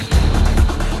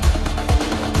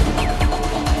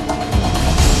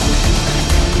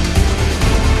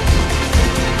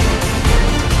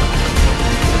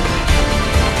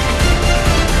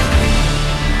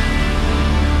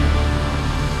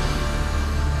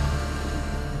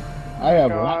I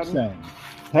have God. Roxanne.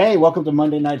 Hey, welcome to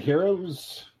Monday Night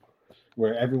Heroes,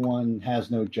 where everyone has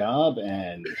no job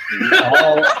and we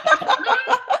all.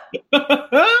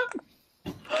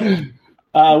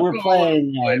 We're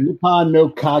playing Nippon no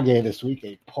Kage this week,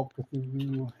 a Pulp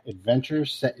Cthulhu adventure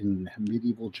set in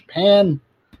medieval Japan.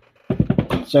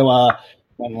 So,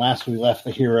 when last we left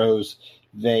the heroes,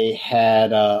 they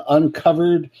had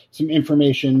uncovered some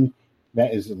information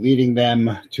that is leading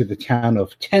them to the town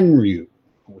of Tenryu,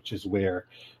 which is where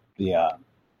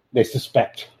they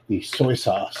suspect the soy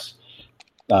sauce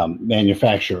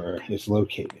manufacturer is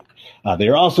located. They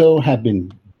also have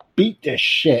been beat to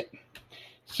shit,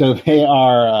 so they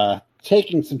are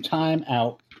taking some time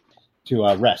out to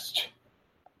rest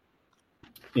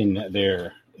in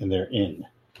their inn.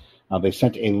 They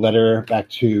sent a letter back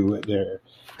to their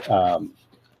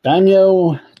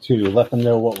daimyo to let them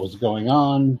know what was going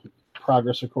on,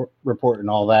 progress report, and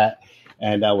all that.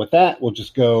 And with that, we'll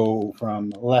just go from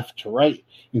left to right,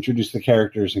 introduce the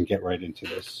characters, and get right into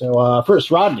this. So first,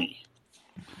 Rodney.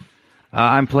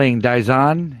 I'm playing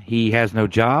Daizan. He has no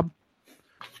job.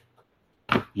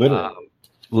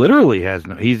 Literally has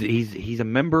no. He's a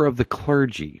member of the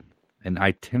clergy, an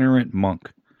itinerant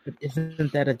monk. But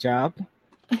isn't that a job?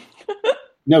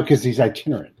 No, because he's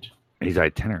itinerant. He's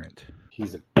itinerant.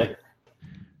 He's a beggar.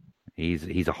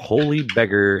 He's a holy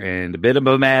beggar and a bit of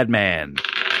a madman.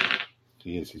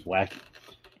 He is. He's wacky.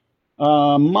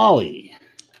 Molly.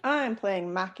 I'm playing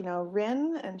Makino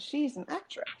Rin, and she's an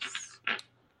actress.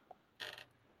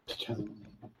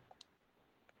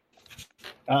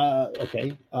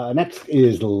 Okay. Next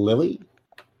is Lily.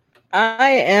 I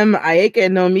am Ayaka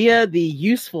Nomiya, the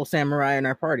useful samurai in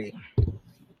our party.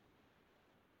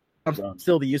 I'm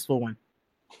still the useful one.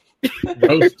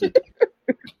 Roasted.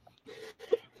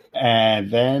 And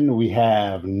then we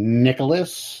have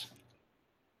Nicholas.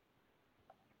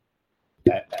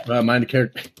 My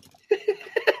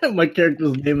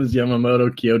character's name is Yamamoto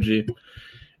Kyoji,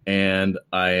 and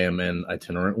I am an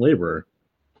itinerant laborer.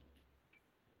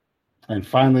 And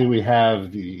finally, we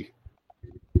have the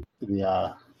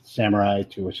samurai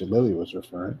to which Lily was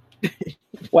referring.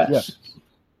 Wes. Yes.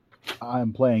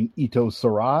 I'm playing Ito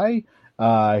Sarai,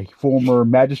 former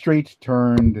magistrate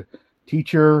turned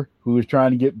teacher who is trying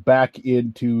to get back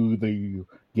into the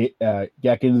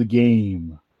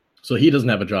game. So he doesn't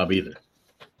have a job either.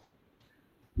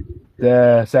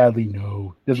 Sadly,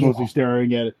 no. There's mostly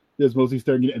staring at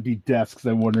empty desks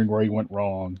and wondering where he went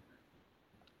wrong.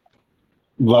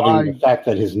 Loving the fact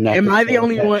that his neck. Am is I the so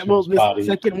only one? attached to Well, his the body.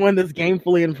 second one that's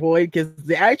gainfully employed because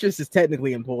the actress is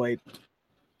technically employed.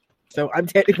 So I'm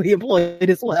technically employed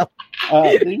as well.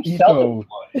 Ito,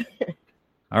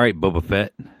 All right, Boba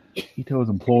Fett. Ito is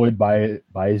employed by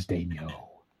his daimyo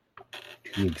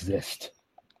to exist.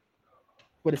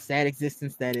 What a sad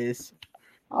existence that is.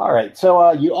 All right,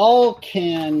 so you all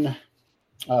can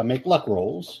make luck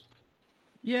rolls.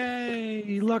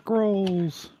 Yay, luck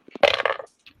rolls.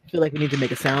 I feel like we need to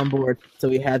make a soundboard so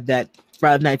we have that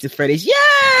Five Nights at Freddy's.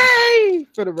 Yay!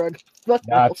 For the rug.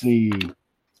 Nazi.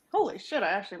 Holy shit, I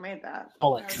actually made that.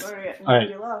 Alex. All right. All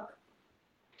right. Luck.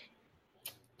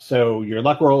 So your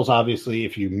luck rolls, obviously,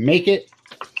 if you make it,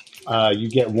 you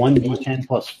get 1d10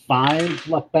 plus 5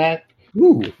 luck back.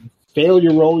 Ooh. Fail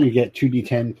your roll, you get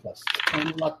 2d10 plus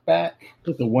 10 luck back.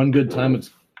 But the one time it's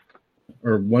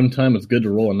good to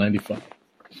roll a 95.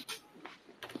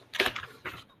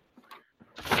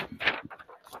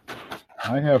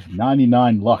 I have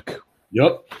 99 luck.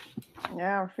 Yep,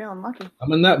 Yeah, we're feeling lucky.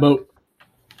 I'm in that boat.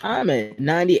 I'm at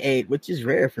 98, which is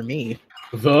rare for me.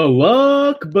 The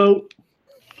luck boat.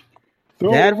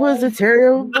 That was a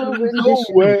terrible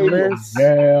rendition.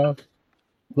 Yeah.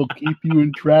 They'll keep you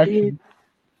in track.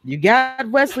 You got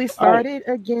Wesley started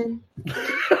again.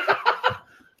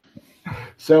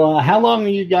 So how long are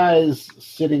you guys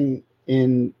sitting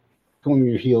in, pulling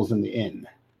your heels in the inn?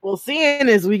 Well, seeing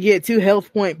as we get 2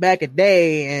 health point back a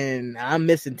day and I'm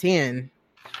missing 10,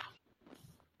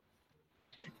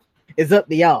 it's up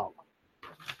to y'all.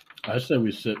 I say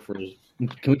we sit for.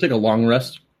 Can we take a long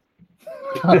rest?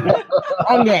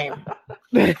 On game.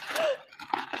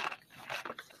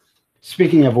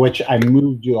 Speaking of which, I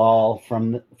moved you all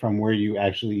from where you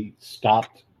actually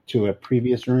stopped to a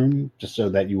previous room, just so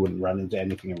that you wouldn't run into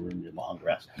anything in room your long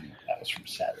rest. That was from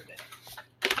Saturday.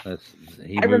 I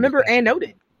remember and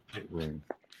noted.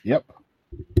 Yep.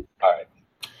 All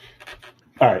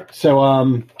right. So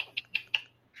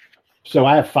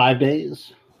I have 5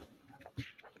 days.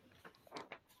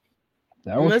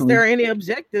 Unless there are any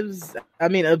objectives.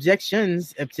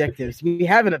 Objections. We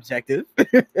have an objective.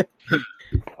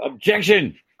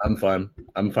 Objection. I'm fine.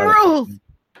 Rules.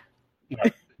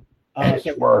 Make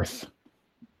it worse.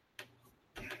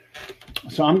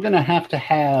 So I'm going to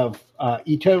have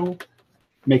Ito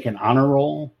make an honor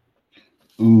roll.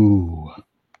 Ooh.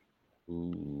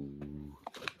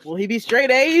 Will he be straight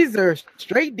A's or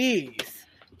straight D's?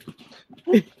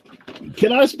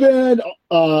 Can I spend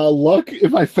luck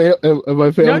if I fail? If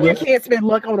I fail No, you this? can't spend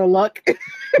luck on a luck.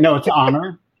 No, it's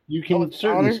honor. You can it's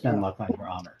certainly honor? spend luck on your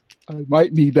honor. I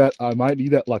might need that. I might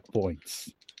need that luck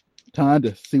points. Time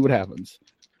to see what happens.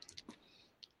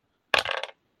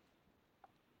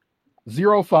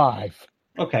 0-5.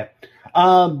 Okay.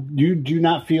 You do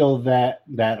not feel that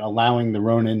allowing the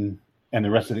Ronin and the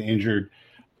rest of the injured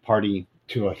party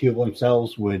to heal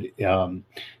themselves would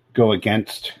go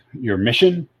against your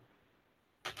mission.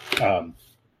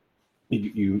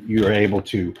 You are able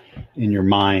to, in your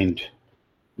mind,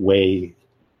 weigh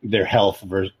their health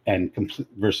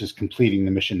versus completing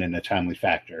the mission in a timely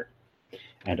factor,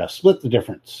 and split the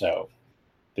difference. So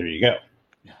there you go.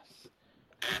 Yes.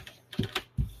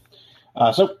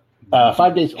 So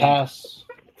 5 days pass,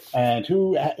 and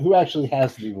who actually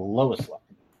has the lowest luck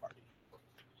in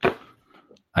the party?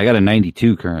 I got a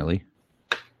 92 currently.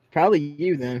 Probably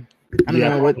you then. I don't Yeah.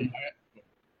 know what.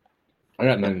 I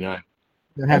got 99.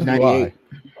 I have As do 98.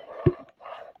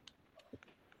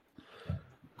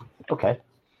 Okay.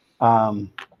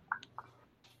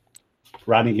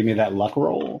 Rodney, give me that luck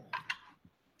roll.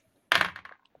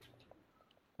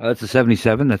 That's a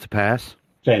 77. That's a pass.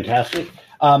 Fantastic.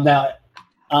 Now,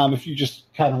 if you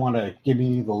just kind of want to give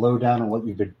me the lowdown on what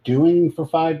you've been doing for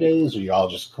 5 days, or you all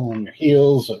just cooling your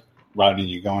heels, or Rodney,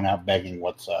 you going out begging?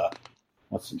 What's the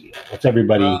deal? What's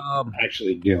everybody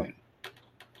actually doing?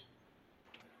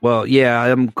 Well, yeah,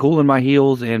 I'm cooling my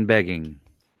heels and begging.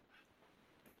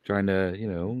 Trying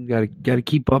to, gotta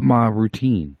keep up my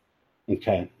routine.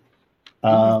 Okay.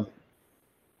 Guess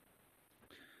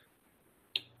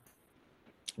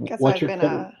What's I've your been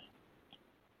credit?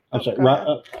 I'm sorry. go ahead.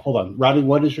 Hold on, Rodney.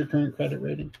 What is your current credit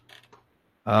rating?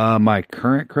 My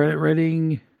current credit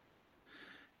rating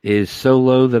is so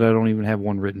low that I don't even have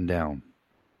one written down.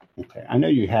 Okay, I know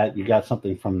you got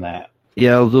something from that.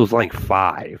 Yeah, it was like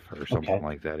 5 or something Okay.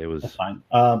 like that. It That's was. fine.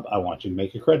 I want you to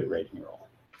make a credit rating roll.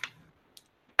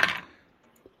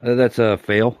 That's a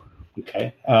fail.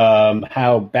 Okay.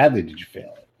 How badly did you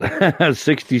fail it?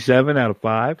 67 out of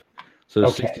 5, so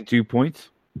Okay. 62 points.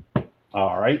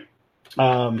 All right.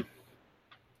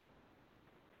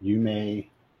 You may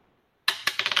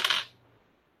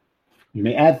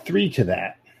add 3 to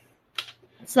that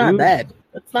It's not Ooh. bad.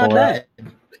 That's not For, bad.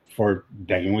 for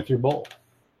begging with your bowl.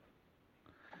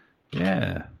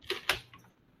 Yeah,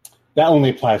 That only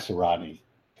applies to Rodney.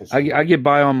 'Cause I get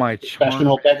by on my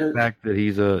professional charm, beggar. the fact that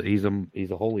he's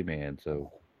a holy man,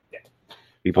 so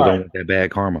people All don't right. want that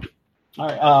bad karma. All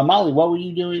right, Molly, what were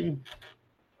you doing?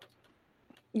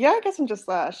 Yeah, I guess I'm just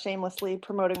shamelessly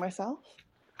promoting myself.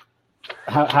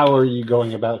 How are you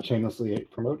going about shamelessly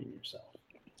promoting yourself?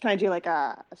 Can I do like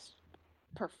a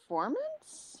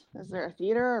performance? Is there a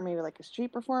theater or maybe like a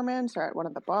street performance or at one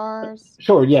of the bars?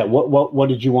 Sure. Yeah. What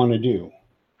did you want to do?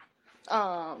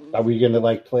 Um, Are we going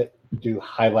to do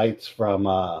highlights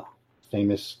from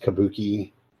famous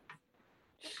kabuki,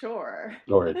 sure.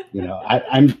 or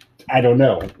I don't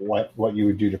know what you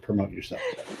would do to promote yourself.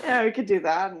 Yeah, we could do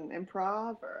that and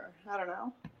improv or I don't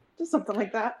know. Just something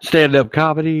like that. Stand-up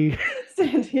comedy.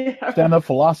 Yeah. Stand up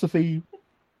philosophy.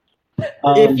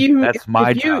 That's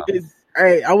my job. All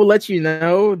right, I will let you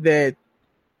know that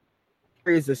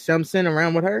there is a Simpson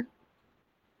around with her.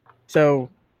 So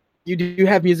you do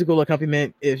have musical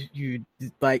accompaniment if you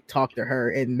talk to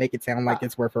her and make it sound like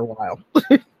it's worth her while.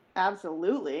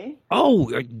 Absolutely. Oh,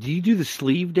 do you do the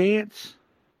sleeve dance?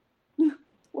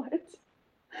 What?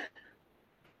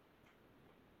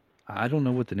 I don't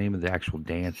know what the name of the actual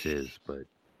dance is, but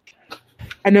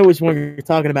I know which one you're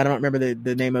talking about. I don't remember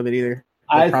the name of it either.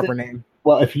 The proper name.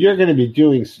 Well, if you're going to be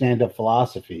doing stand-up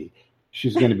philosophy,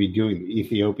 she's going to be doing the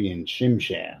Ethiopian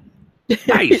shimsham.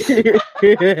 nice.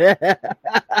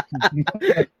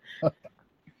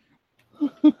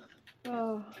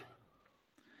 Oh.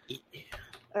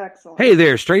 Excellent. Hey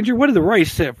there, stranger. What did the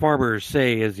rice farmer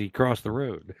say as he crossed the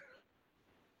road?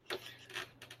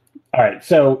 All right,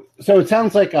 so it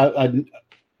sounds like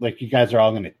like you guys are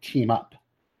all going to team up.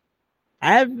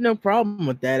 I have no problem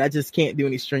with that. I just can't do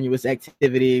any strenuous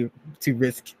activity to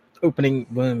risk opening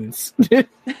wounds.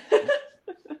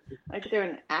 I could do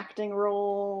an acting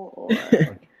role or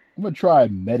I'm gonna try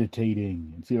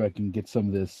meditating and see if I can get some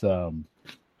of this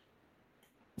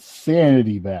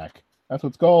sanity back. That's what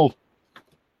it's called.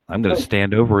 I'm going to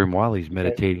stand over him while he's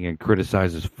meditating and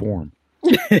criticize his form.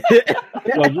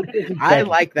 Well, I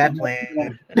like that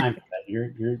plan. Time for that.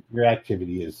 Your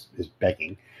activity is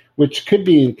begging, which could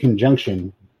be in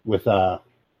conjunction with the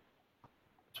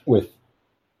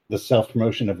self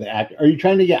promotion of the act. Are you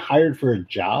trying to get hired for a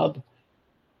job,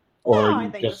 or No, are I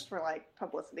you think just for like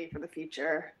publicity for the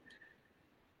future.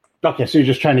 okay? So you're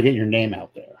just trying to get your name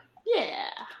out there. Yeah.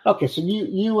 Okay, so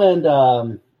you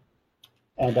and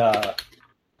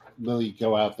Lily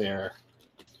go out there,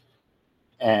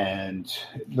 and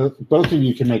both of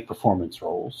you can make performance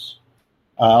rolls.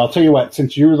 I'll tell you what,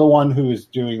 since you're the one who is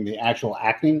doing the actual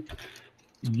acting,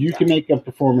 you can make a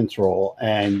performance roll,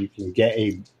 and you can get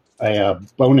a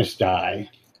bonus die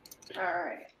All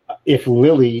right. if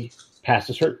Lily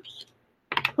passes hers.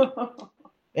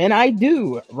 And I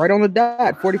do. Right on the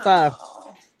dot, 45.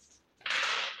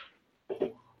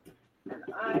 And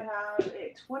I have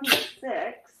a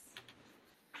 26.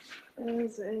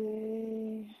 Is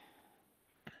a...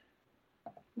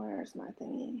 Where's my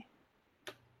thingy?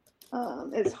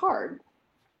 It's hard.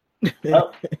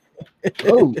 Oh,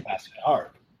 pass it hard.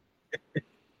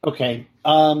 Okay.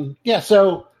 Yeah.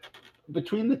 So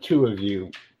between the two of you,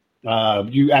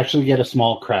 you actually get a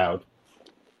small crowd,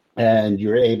 and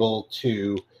you're able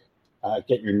to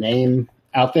get your name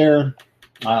out there.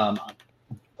 A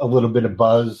little bit of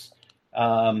buzz.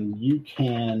 You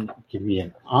can give me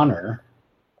an honor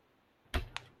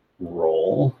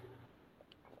roll.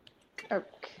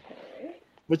 Okay.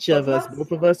 Which of us?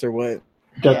 Both of us, or what?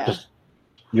 Just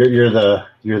you're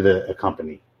the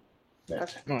company.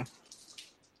 Okay.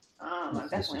 I'm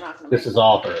definitely not going to. This is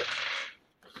all her.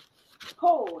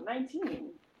 Oh,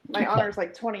 19. My honor's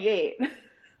like 28.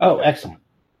 Oh, excellent.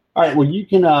 All right. Well, you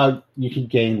can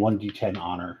gain 1d10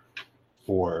 honor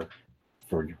for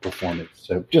your performance.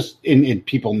 So just in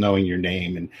people knowing your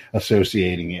name and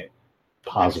associating it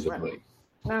positively.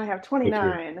 Now I have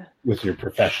 29. With your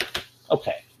profession.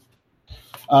 Okay.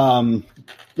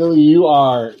 Billy,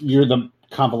 you're the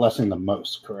convalescing the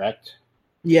most, correct?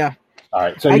 Yeah. All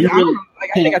right. So I you don't really know. I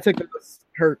think I took the most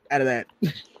hurt out of that.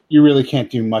 you really can't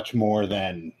do much more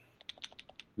than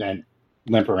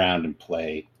limp around and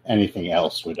play. Anything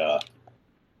else would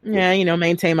Yeah,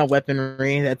 maintain my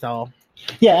weaponry. That's all.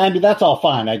 Yeah, I mean that's all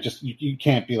fine. I just you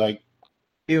can't be like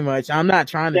Too much. I'm not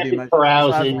trying to do much.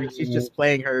 carousing. Like she's just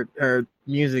playing her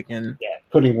music and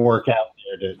putting work out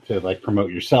there to like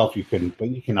promote yourself. You couldn't, but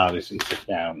you can obviously sit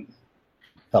down and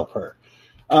help her.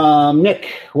 Nick,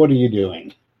 what are you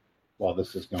doing while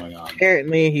this is going on?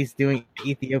 apparently he's doing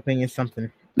Ethiopian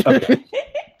something. Okay.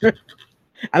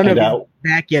 I don't know And, if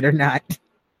he's back yet or not.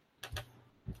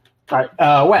 All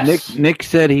right, Wes. Nick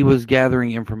said he was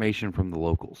gathering information from the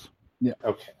locals.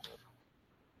 Okay.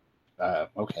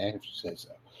 Okay, if you say so.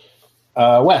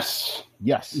 Wes,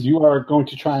 Yes. you are going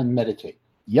to try and meditate.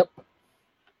 Yep.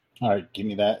 All right, give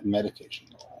me that meditation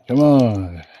roll. Come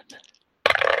on.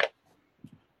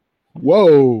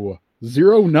 Whoa.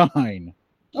 09.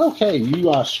 Okay,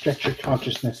 you stretch your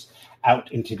consciousness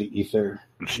out into the ether.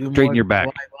 Straighten your back.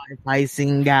 Breathe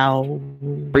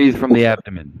from the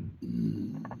abdomen.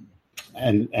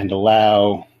 And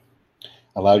allow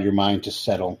your mind to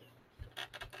settle.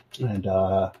 And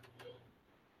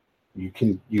you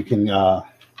can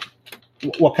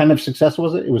what kind of success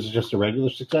was it? It was just a regular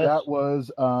success? That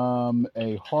was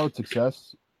a hard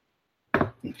success.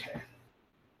 Okay.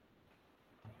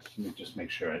 Let me just make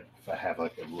sure if I have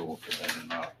like a rule for that or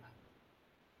not.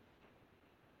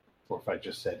 Or if I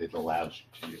just said it allows you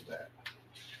to use that.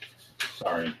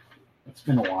 Sorry. It's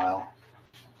been a while.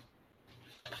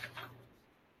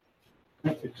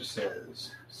 It just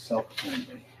says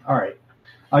self-friendly. All right.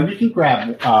 You can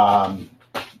grab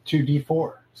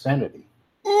 2d4 sanity.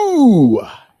 Ooh.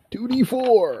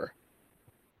 2d4.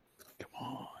 Come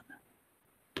on.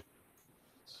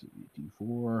 Let's see.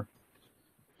 D4.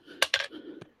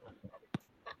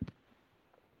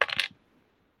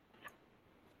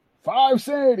 Five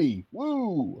sanity.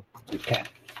 Woo. Okay.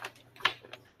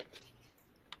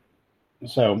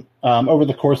 So over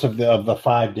the course of the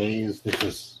 5 days,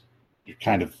 you're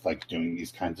kind of like doing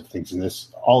these kinds of things, and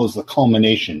this all is the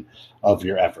culmination of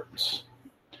your efforts.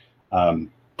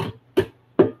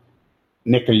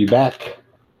 Nick, are you back?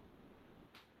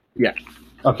 Yeah.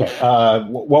 Okay.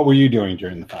 What were you doing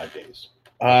during the 5 days?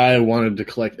 I wanted to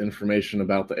collect information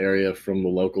about the area from the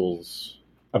locals.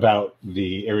 About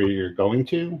the area you're going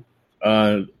to?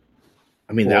 I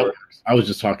was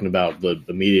just talking about the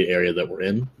immediate area that we're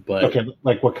in. But okay,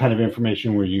 like what kind of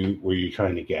information were you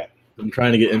trying to get? I'm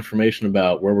trying to get information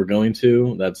about where we're going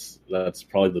to. That's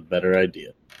probably the better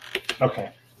idea. Okay.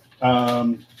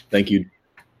 Thank you,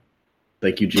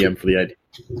 GM, for the idea.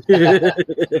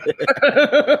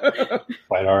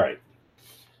 Quite all right.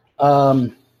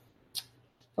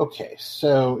 Okay,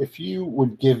 so if you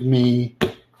would give me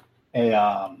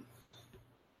a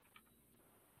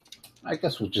I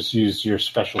guess we'll just use your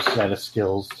special set of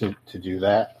skills to do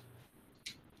that.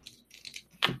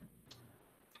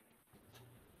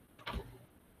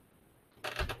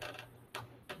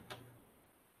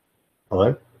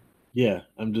 Hello? Yeah,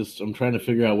 I'm trying to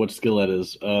figure out what skill that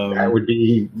is. That would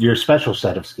be your special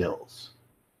set of skills.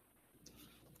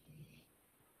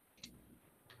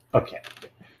 Okay.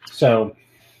 So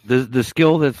The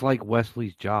skill that's like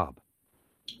Wesley's job.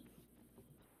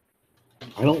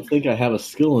 I don't think I have a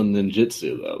skill in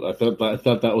ninjutsu though. I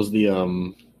thought that was the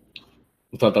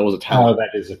I thought that was a talent.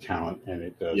 that is a talent, and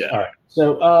it does. Yeah. All right.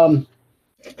 So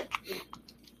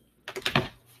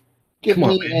give Come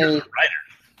on, me man, you're the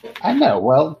writer. I know.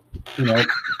 Well,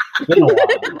 it's been a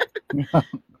while.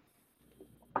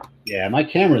 Yeah, my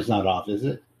camera's not off, is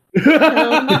it? No,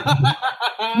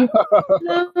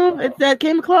 that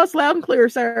came across loud and clear,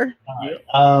 sir. All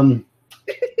right.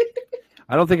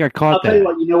 I don't think I I'll caught tell you that.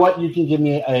 what. You know what? You can give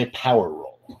me a power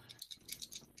roll.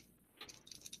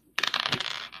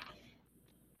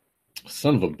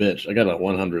 Son of a bitch! I got a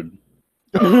 100.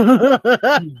 Not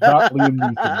Liam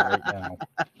Neeson right now.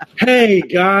 Hey,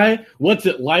 guy, what's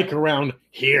it like around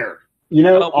here?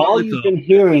 All it's you've a- been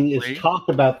hearing is Wait. talk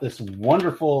about this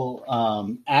wonderful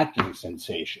acting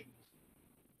sensation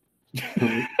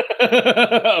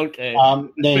Okay.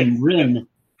 named Rin,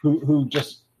 who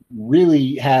just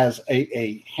really has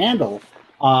a handle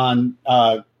on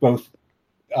both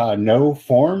no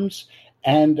forms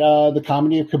and the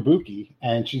comedy of kabuki,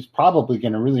 and she's probably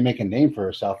going to really make a name for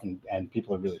herself, and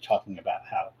people are really talking about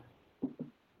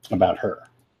her.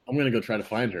 I'm gonna go try to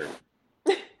find her.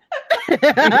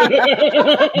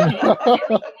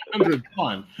 100, come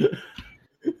on.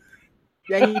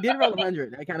 Yeah, he did roll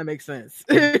 100. That kind of makes sense.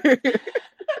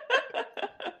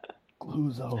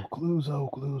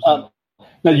 Cluzo.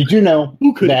 Now you do know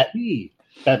Who could that it be?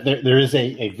 that there is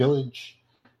a village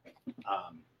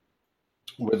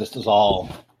where this is all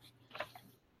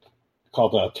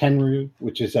called Tenru,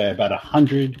 which is about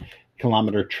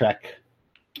 100-kilometer trek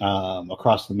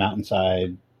across the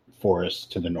mountainside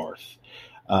forest to the north.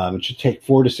 It should take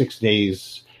 4 to 6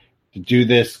 days to do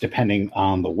this, depending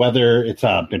on the weather. It's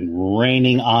been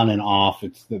raining on and off.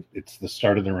 It's the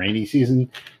start of the rainy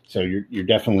season, so you're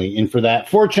definitely in for that.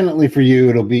 Fortunately for you,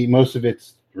 it'll be most of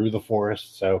it's through the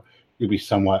forest, so you'll be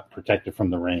somewhat protected from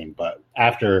the rain. But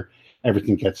after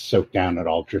everything gets soaked down, it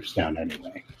all drips down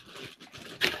anyway.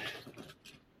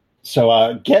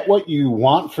 So get what you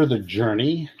want for the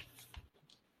journey.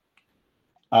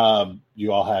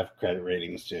 You all have credit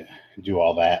ratings to do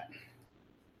all that.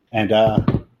 And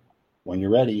when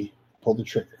you're ready, pull the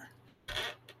trigger.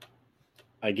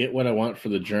 I get what I want for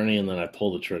the journey, and then I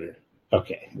pull the trigger.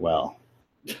 Okay, well.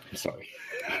 I'm sorry.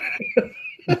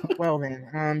 Well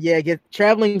then, get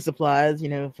traveling supplies,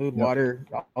 food, Yep. water,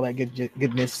 all that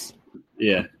goodness.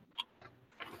 Yeah.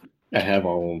 I have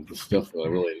all of the stuff that I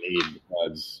really need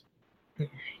besides.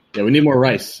 Yeah, we need more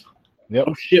rice. Yep.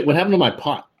 Oh shit, what happened to my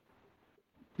pot?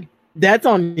 That's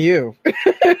on you.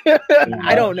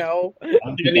 I don't know. I don't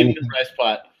I think need a rice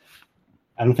pot.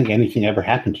 I don't think anything ever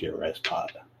happened to your rice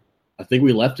pot. I think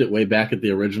we left it way back at the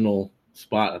original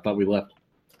spot. I thought we left.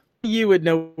 You would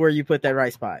know where you put that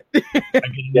rice pot. I get a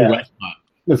new Yeah. rice pot.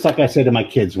 It's like I say to my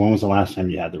kids, when was the last time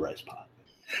you had the rice pot?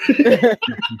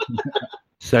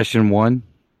 Session 1.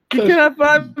 Can I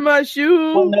find my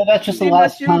shoe? Well, no, that's just the Need my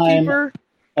last shoe time. keeper?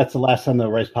 That's the last time the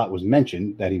rice pot was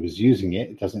mentioned that he was using it.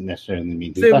 It doesn't necessarily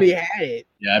mean he Assume left he it. had it.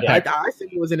 Yeah, Yeah. I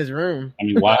assumed it was in his room. I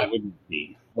mean, why wouldn't it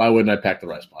be? why wouldn't I pack the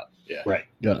rice pot? Yeah. Right.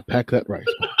 Gotta pack that rice.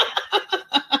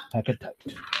 Pack it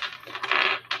tight.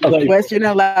 Okay. Wes, you're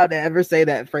not allowed to ever say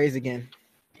that phrase again.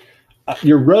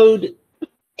 Your road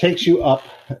takes you up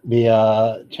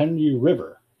the Tenru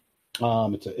River.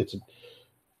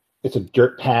 It's a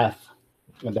dirt path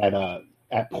that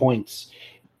at points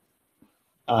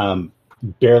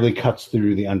barely cuts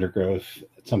through the undergrowth.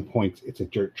 At some points, it's a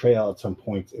dirt trail. At some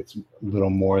points, it's a little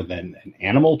more than an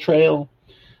animal trail.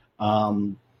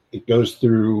 It goes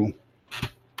through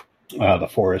the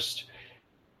forest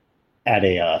at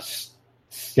a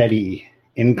steady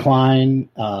incline.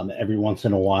 Every once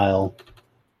in a while,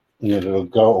 it'll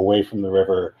go away from the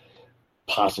river,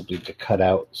 possibly to cut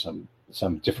out some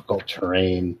difficult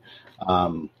terrain.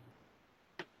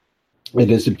 It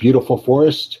is a beautiful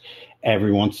forest.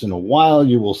 Every once in a while,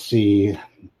 you will see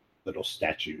little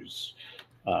statues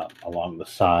along the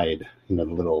side, the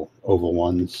little oval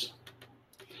ones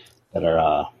that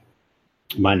are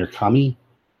minor kami.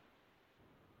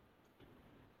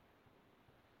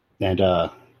 And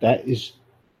that is,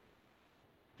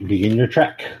 you begin your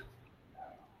trek.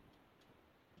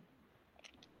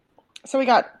 So we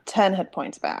got 10 hit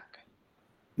points back.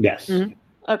 Yes. Mhm.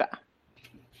 Okay.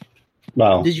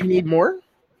 Well, Did you need more?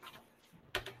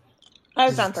 I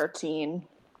was on 13,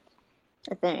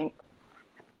 I think.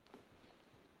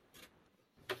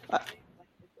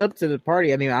 Up to the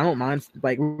party. I mean, I don't mind.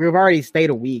 Like, we've already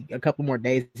stayed a week. A couple more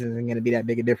days isn't going to be that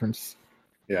big a difference.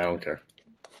 Yeah, I don't care.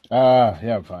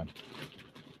 Yeah, I'm fine.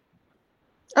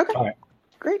 Okay, All right.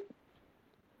 great.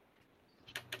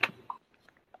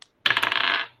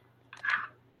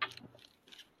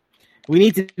 We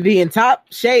need to be in top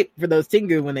shape for those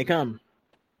Tengu when they come.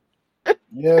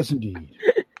 Yes, indeed.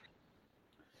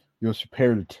 You're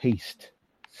prepared to taste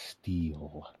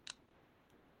steel.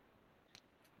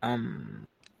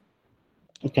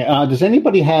 Okay. Does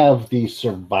anybody have the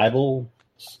survival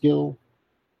skill?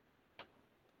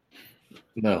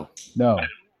 No. No.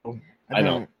 I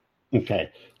don't.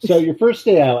 Okay. So your first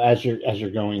day out, as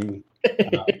you're going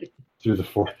through the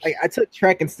forest, I took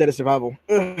Trek instead of survival.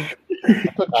 Ugh.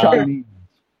 Chinese.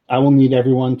 I will need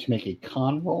everyone to make a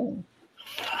con roll.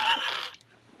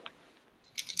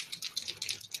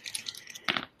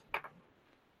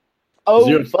 Oh,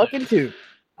 0. fucking 2.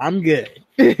 I'm good.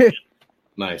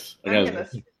 Nice. I I'm got gonna it.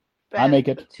 spend I make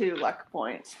it. 2 luck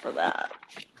points for that.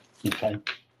 Okay.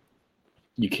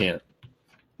 You can't.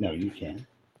 No, you can.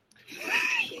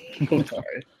 I'm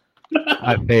sorry.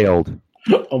 I failed.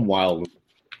 I'm wild.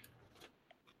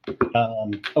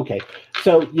 Okay.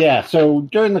 So yeah. So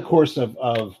during the course of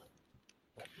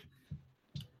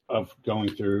going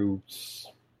through,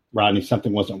 Rodney,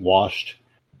 something wasn't washed,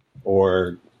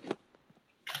 or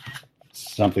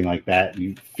something like that.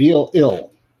 You feel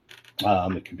ill.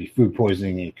 It could be food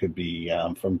poisoning. It could be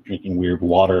from drinking weird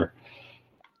water.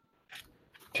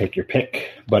 Take your pick.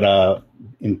 But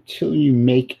until you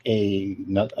make a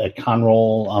con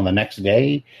roll on the next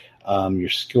day, your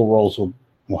skill rolls will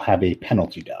have a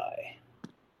penalty die.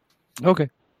 Okay.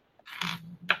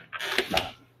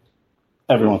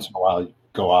 Every once in a while, you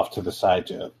go off to the side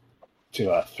to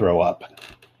throw up.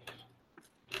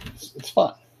 It's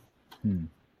fun.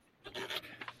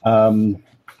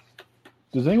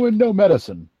 Does anyone know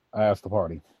medicine? I asked the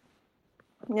party.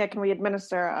 Yeah, can we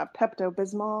administer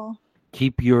Pepto-Bismol?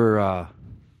 Keep your.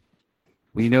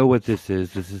 We know what this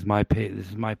is. This is my pay. This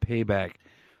is my payback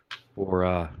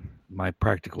for my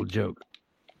practical joke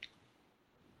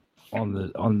on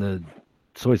the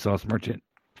soy sauce merchant.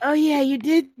 Oh, yeah, you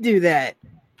did do that.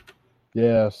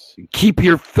 Yes. Keep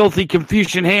your filthy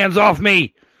Confucian hands off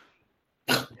me.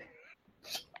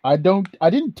 I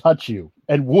didn't touch you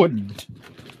and wouldn't.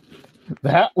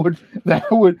 That would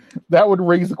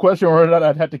raise the question whether or not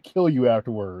I'd have to kill you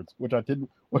afterwards, which I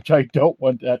don't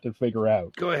want that to figure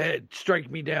out. Go ahead, strike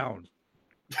me down.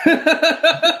 I'm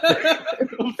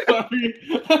sorry.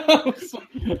 I'm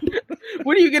sorry.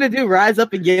 What are you going to do? Rise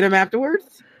up and get him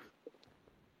afterwards?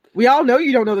 We all know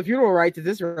you don't know the funeral rites at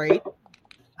this rate.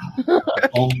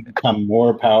 Only become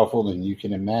more powerful than you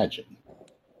can imagine.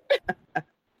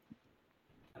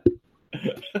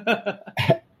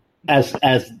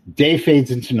 As day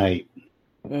fades into night,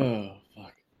 Oh,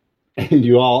 fuck. and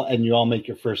you all make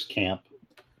your first camp.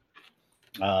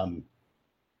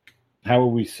 How are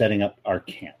we setting up our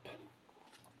camp?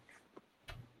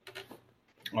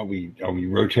 Are we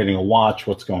rotating a watch?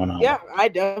 What's going on? Yeah, I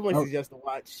definitely suggest a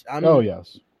watch. I'm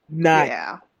Yes. not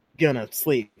Yeah. gonna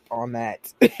sleep on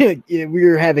that. Yeah,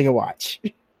 we're having a watch.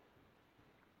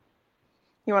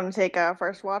 You want to take a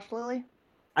first watch, Lily?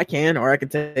 I can, or I can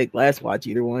take last watch,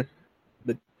 either one.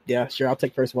 But yeah, sure, I'll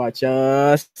take first watch.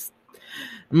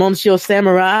 Monsieur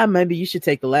Samurai, maybe you should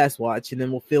take the last watch, and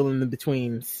then we'll fill in the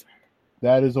betweens.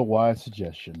 That is a wise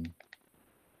suggestion.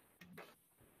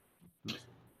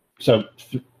 So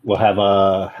we'll have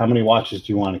how many watches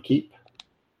do you want to keep?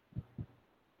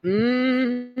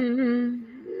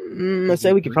 I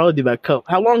say we could probably do about a couple.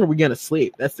 How long are we gonna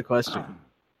sleep? That's the question.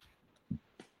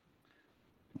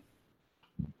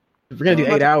 If we're gonna do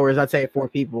 8 hours, I'd say 4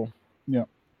 people.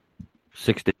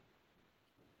 60.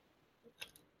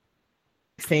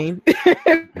 16.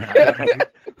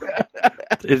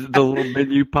 Is the little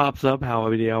menu pops up? How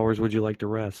many hours would you like to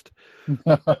rest? You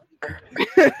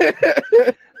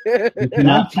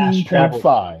cannot fast travel.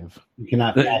 19.5. You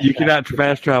cannot. You cannot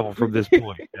fast travel from this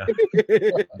point. Yeah.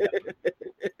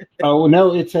 Oh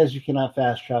no! It says you cannot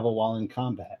fast travel while in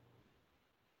combat.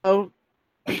 Oh,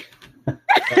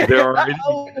 There are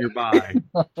enemies nearby.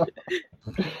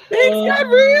 it's not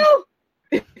real.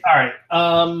 All right.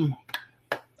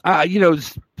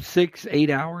 6-8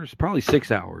 hours, probably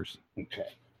 6 hours. Okay.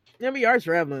 Yeah, we are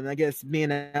traveling. I guess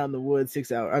being out in the woods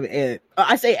 6 hours. I mean,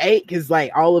 I say 8 because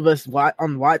like all of us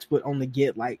on watch would only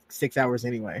get like 6 hours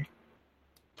anyway.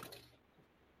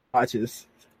 Watches.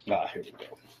 Here we go.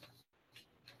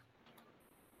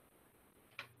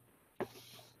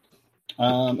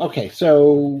 Okay,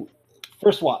 so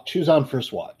first watch. Who's on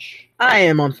first watch? I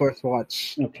am on first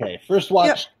watch. Okay, first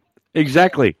watch.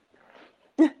 Exactly.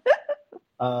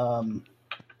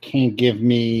 Can give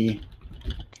me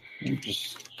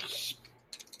just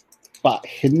spot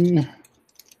hidden.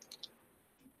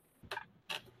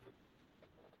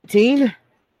 18.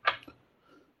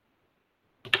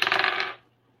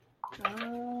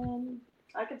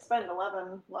 I could spend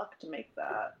 11 luck to make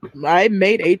that. I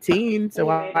made 18, so You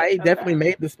made it? I definitely Okay.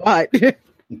 made the spot.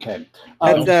 Okay.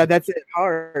 That's it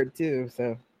hard too.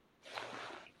 So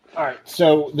All right.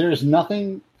 So there's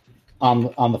nothing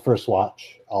on the first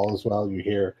watch. All is well. You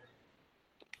hear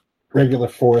regular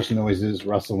forest noises,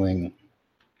 rustling.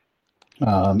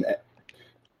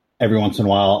 Every once in a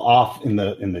while, off in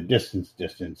the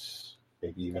distance,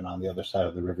 maybe even on the other side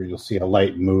of the river, you'll see a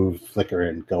light move, flicker,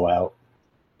 and go out.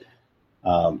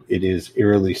 It is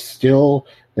eerily still.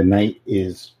 The night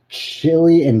is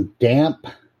chilly and damp,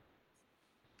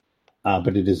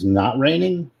 but it is not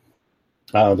raining.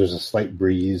 There's a slight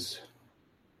breeze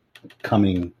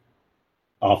coming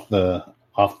off the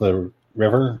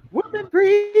river. what the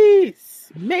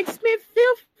breeze makes me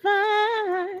feel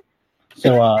fine.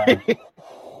 So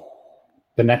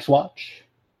the next watch,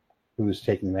 who is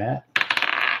taking that?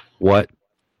 What?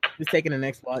 Just taking the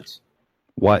next watch.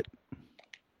 What?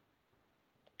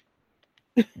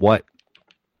 What?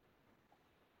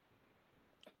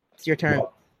 It's your turn.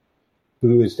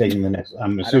 Who is taking the next?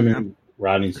 I'm don't assuming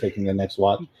Rodney's taking the next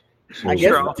watch. I guess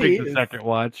Sure, I'll he take the is. second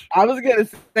watch. I was gonna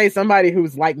say somebody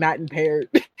who's like not impaired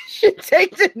should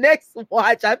take the next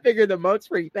watch. I figured the moat's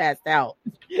pretty passed out.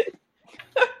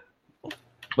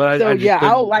 But So I just yeah,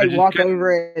 couldn't- I'll I like just walk couldn't-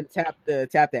 over and tap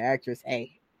the actress.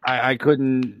 Hey, I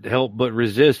couldn't help but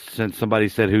resist since somebody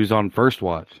said who's on first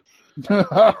watch.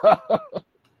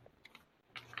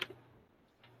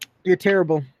 you're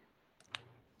terrible,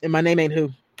 and my name ain't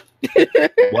who.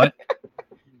 What?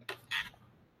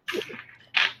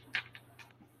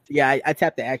 Yeah, I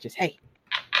tapped the actress. Hey,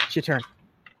 it's your turn.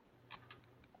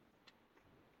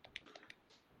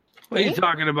 What are you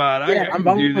talking about? Yeah, I I'm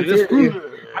can do this.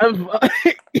 volunteering.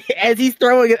 As he's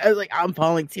throwing it, I was like, I'm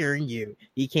volunteering you.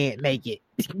 You can't make it.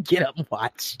 Get up and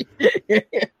watch.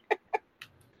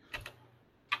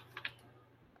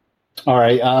 All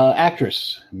right,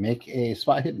 actress, make a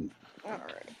spot hidden. All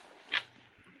right.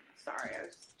 Sorry, I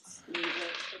was sneezing.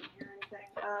 Couldn't hear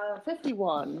anything.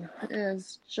 51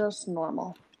 is just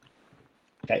normal.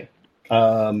 Okay.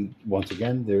 Once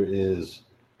again, there is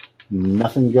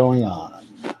nothing going on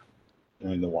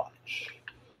during the watch.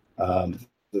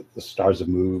 The stars have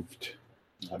moved.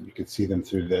 You can see them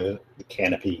through the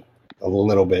canopy a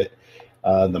little bit.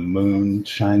 The moon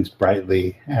shines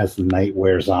brightly as the night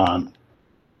wears on.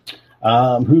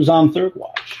 Who's on third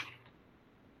watch?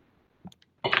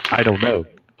 I don't know.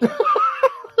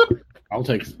 I'll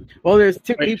take. Well, there's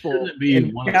two Wait, people, shouldn't it be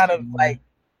and one kind of of them? like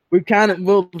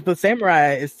the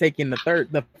samurai is taking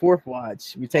the fourth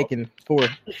watch. We're taking four.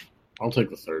 I'll take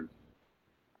the third.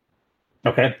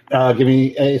 Okay. Give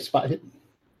me a spot hidden.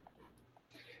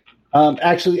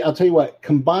 Actually, I'll tell you what.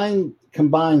 Combine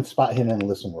spot hidden and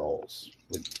listen rolls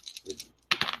would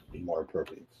be more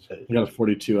appropriate. So, I got a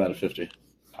 42 out of 50.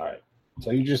 all right.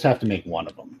 So you just have to make one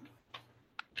of them.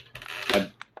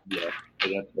 Yeah,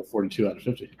 I got the 42 out of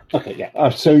 50. Okay. Yeah.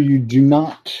 So you do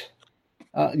not.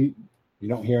 You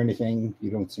don't hear anything. You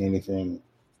don't see anything.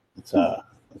 It's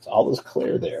all is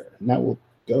clear there. Now we'll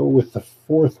go with the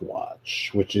fourth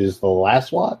watch, which is the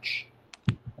last watch.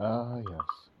 Yes.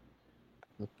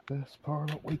 The best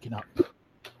part of waking up.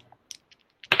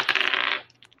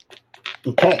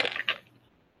 Okay.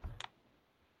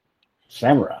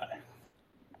 Samurai.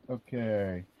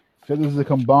 Okay. So this is a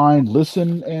combined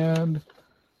listen and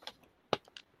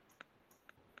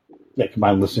Yeah,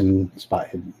 combine listen, spot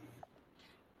hidden.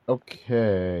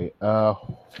 okay. Let's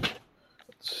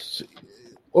see.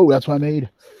 Oh, that's what I made.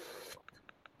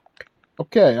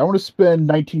 Okay, I want to spend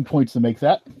 19 points to make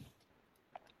that.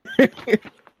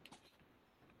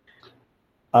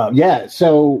 Yeah,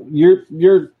 so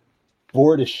you're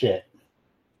bored as shit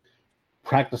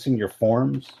practicing your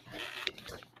forms,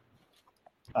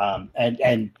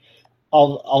 and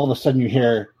all of a sudden you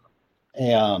hear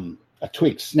a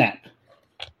twig snap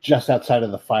just outside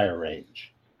of the fire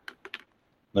range,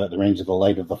 the range of the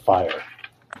light of the fire.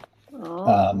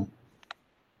 Oh.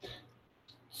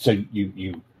 So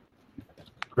you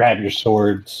grab your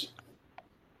swords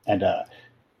and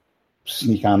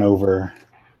sneak on over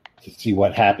to see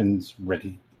what happens,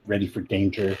 ready for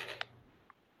danger,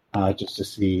 just to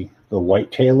see the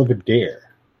white tail of a deer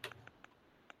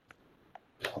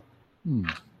Hmm.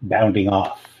 bounding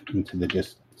off into the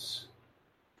distance.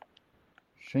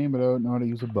 Shame I don't know how to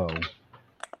use a bow.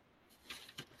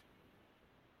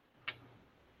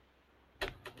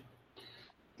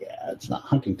 Yeah, it's not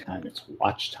hunting time, it's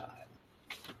watch time.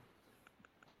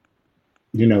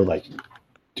 You know, like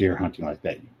deer hunting like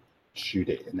that, you shoot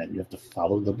it and then you have to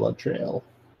follow the blood trail.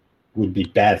 Would be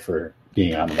bad for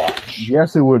being on watch.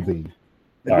 Yes, it would be.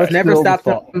 It was never Still stopped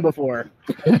the them before.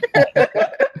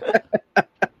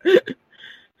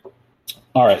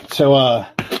 All right, so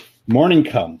morning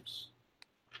comes.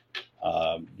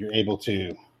 You're able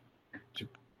to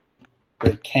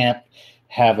break camp,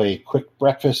 have a quick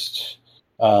breakfast.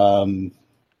 Monk,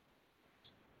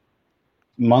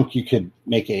 you could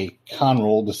make a con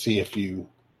roll to see if you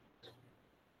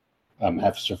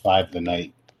have survived the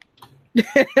night.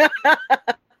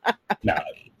 No,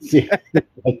 see,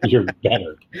 you're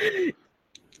better.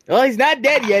 Well, he's not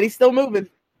dead yet. He's still moving.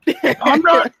 I'm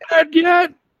not dead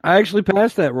yet. I actually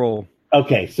passed that roll.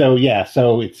 Okay, so yeah,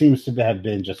 so it seems to have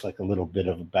been just like a little bit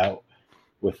of a bout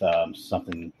with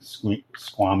something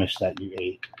squamish that you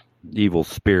ate, Evil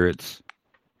spirits.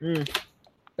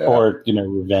 or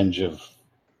revenge of.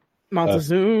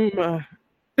 Montezuma.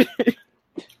 I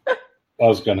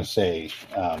was gonna say,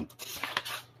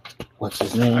 what's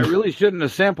his name? I really shouldn't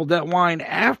have sampled that wine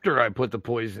after I put the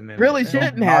poison in. Really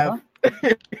shouldn't have.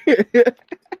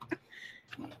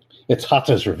 It's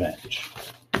Hata's revenge.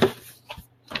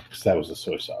 Because that was a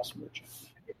soy sauce merchant.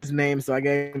 His name, so I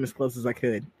gave him as close as I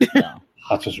could. Yeah,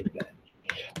 Hata's revenge.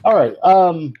 All right.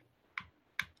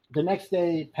 The next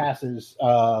day passes.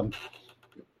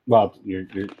 Well, you're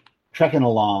trekking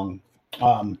along,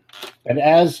 and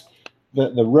as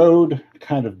the road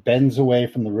kind of bends away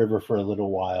from the river for a little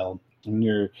while, and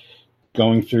you're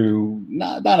going through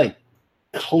not a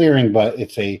clearing, but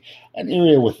it's an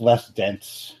area with less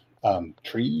dense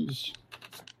trees.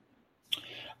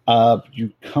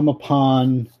 You come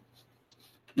upon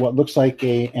what looks like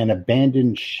an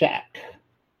abandoned shack.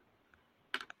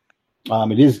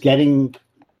 It is getting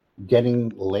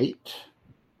late,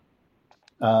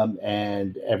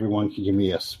 and everyone can give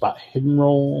me a spot hidden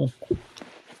roll.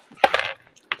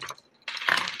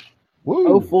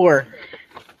 Woo! 04.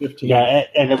 15. Yeah,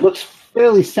 and it looks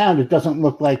fairly sound. It doesn't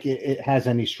look like it has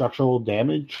any structural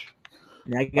damage.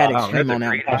 Yeah, I got extreme on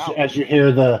that. As you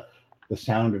hear the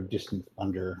sound of distant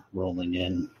thunder rolling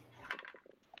in.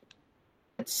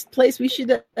 It's a place we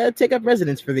should take up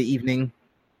residence for the evening.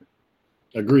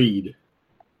 Agreed.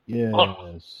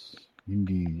 Yes,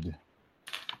 indeed.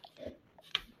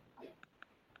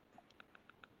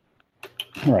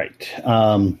 All right.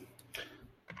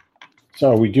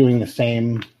 So are we doing the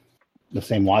same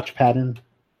watch pattern?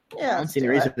 Yeah. I don't see any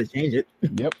reason to change it.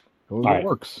 Yep, totally All right.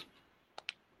 works.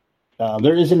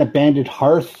 There is an abandoned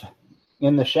hearth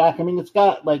in the shack. I mean, it's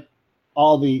got like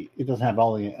it doesn't have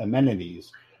all the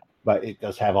amenities, but it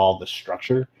does have all the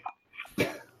structure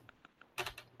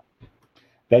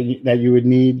that you would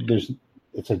need.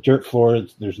 It's a dirt floor.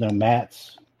 There's no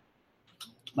mats,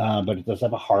 but it does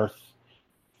have a hearth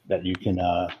that you can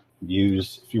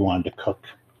use if you wanted to cook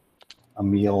a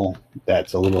meal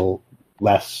that's a little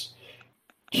less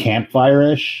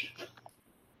campfire-ish.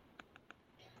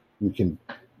 You can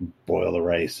boil the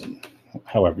rice and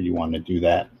however you want to do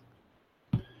that.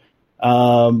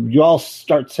 You all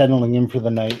start settling in for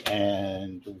the night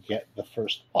and get the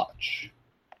first watch,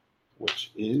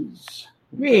 which is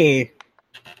Me.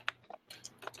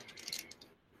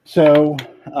 so.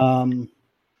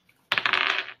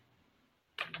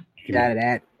 Got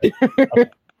that.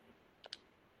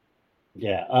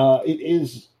 Yeah, it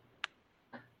is.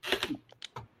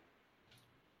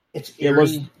 It's It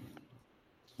was- eerie.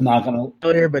 I'm not gonna.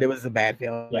 Failure, but it was a bad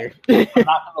failure. I'm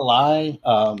not gonna lie.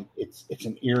 It's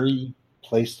an eerie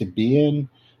place to be in.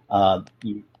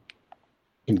 The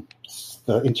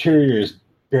interior is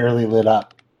barely lit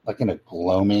up, like in a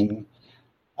gloaming,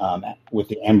 with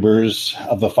the embers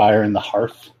of the fire in the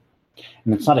hearth.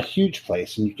 And it's not a huge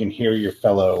place, and you can hear your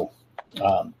fellow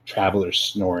travelers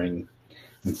snoring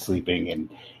and sleeping, and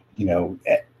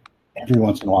every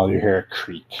once in a while you hear a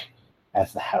creak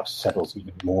as the house settles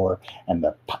even more, and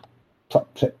the pop,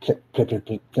 plop, plip, plip, plip, plip,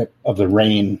 plip, plip of the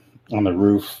rain on the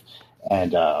roof,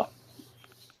 and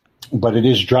but it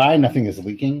is dry, nothing is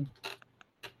leaking,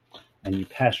 and you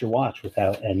pass your watch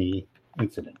without any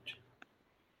incident.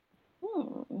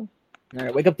 All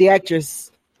right, wake up the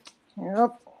actress.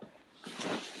 Yep.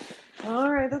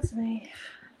 All right, that's me.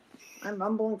 I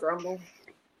mumble and grumble.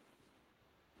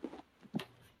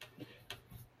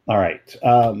 All right,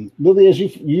 Lily, as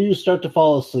you start to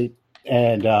fall asleep,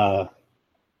 and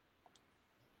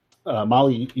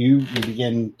Molly, you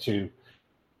begin to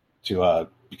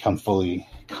become fully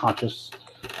conscious.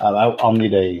 I'll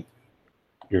need a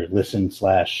your listen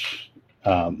slash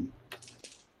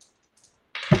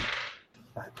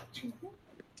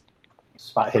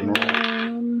spot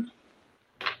hidden.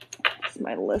 It's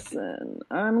my listen.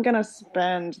 I'm gonna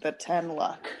spend the 10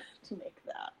 luck to make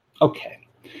that. Okay.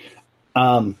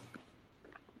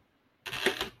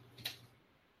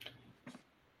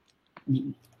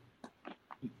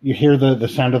 You hear the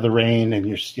sound of the rain, and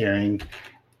you're staring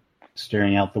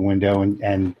out the window,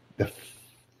 and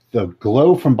the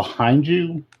glow from behind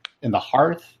you in the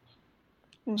hearth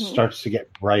starts to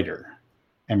get brighter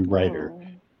and brighter,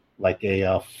 like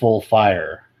a full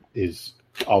fire is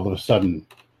all of a sudden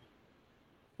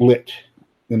lit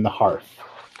in the hearth.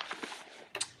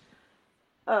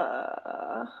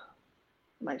 Am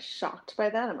I shocked by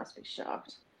that? I must be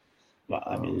shocked. Well,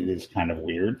 I mean, it is kind of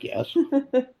weird, yes.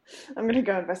 I'm gonna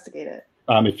go investigate it.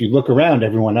 If you look around,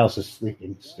 everyone else is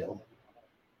sleeping still.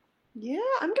 Yeah,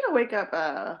 I'm gonna wake up.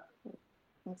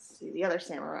 Let's see, the other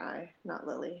samurai, not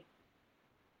Lily.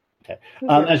 Okay.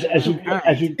 As you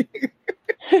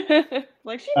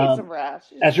like she needs some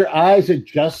rest. As your eyes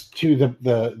adjust to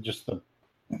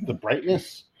the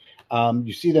brightness,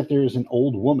 you see that there is an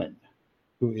old woman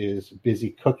who is busy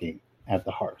cooking at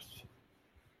the hearth.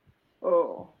 Oh,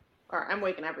 all right. I'm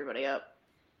waking everybody up.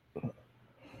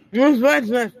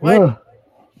 What?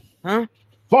 Huh?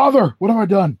 Father, what have I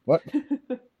done? What?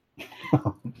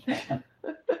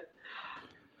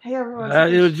 Hey, everyone.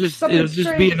 It'll just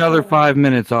be another 5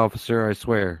 minutes, officer. I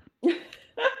swear.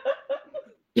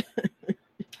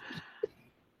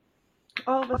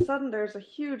 All of a sudden, there's a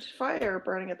huge fire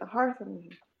burning at the hearth,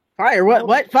 and Fire?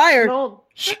 What? Fire?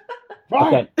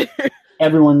 Okay.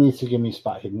 Everyone needs to give me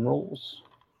spot hidden rolls,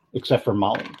 except for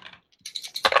Molly.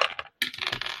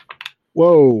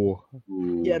 Whoa.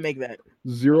 Yeah, make that.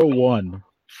 0-1.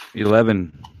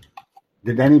 11.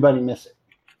 Did anybody miss it?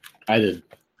 I did.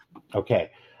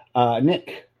 Okay.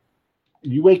 Nick,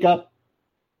 you wake up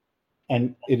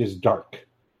and it is dark.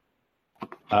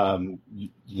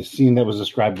 The scene that was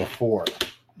described before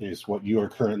is what you are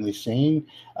currently seeing.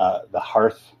 The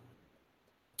hearth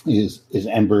is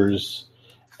embers,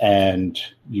 and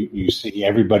you see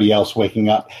everybody else waking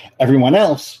up. Everyone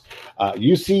else,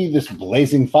 you see this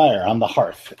blazing fire on the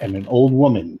hearth and an old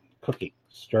woman cooking,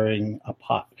 stirring a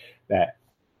pot that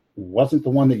wasn't the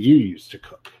one that you used to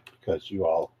cook, because you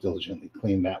all diligently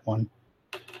cleaned that one.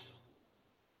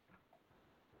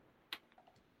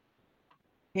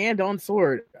 Hand on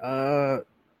sword.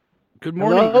 Good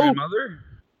morning, Hello? grandmother.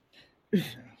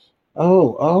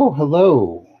 Oh,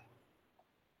 hello.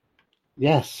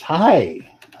 Yes, hi.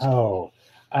 Oh,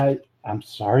 I'm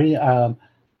sorry.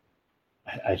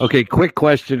 Okay, quick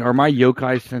question. Are my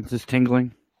yokai senses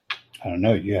tingling? I don't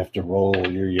know. You have to roll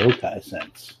your yokai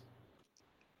sense.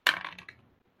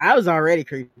 I was already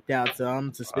creeped out, so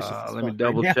I'm suspicious. Let me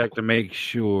double check to make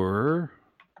sure.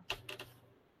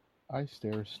 I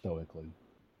stare stoically.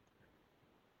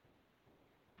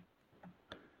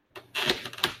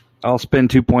 I'll spend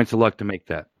 2 points of luck to make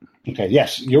that. Okay,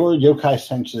 yes, your yokai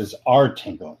senses are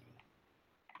tingling.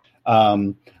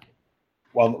 While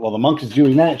the monk is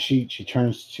doing that, she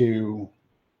turns to.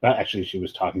 Actually, she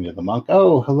was talking to the monk.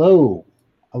 Oh, hello.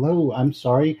 I'm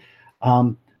sorry.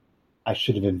 I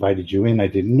should have invited you in. I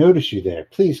didn't notice you there.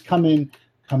 Please come in.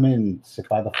 Sit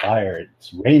by the fire.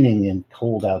 It's raining and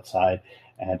cold outside,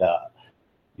 and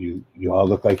you all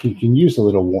look like you can use a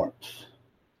little warmth.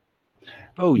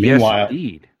 Oh, Meanwhile, yes,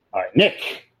 indeed. All right,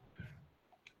 Nick.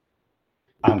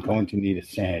 I'm going to need a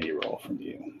sanity roll from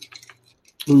you.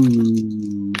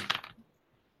 Ooh.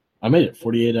 I made it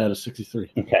 48 out of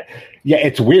 63. Okay. Yeah,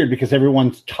 it's weird because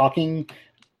everyone's talking,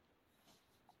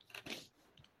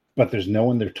 but there's no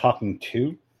one they're talking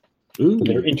to. Ooh. So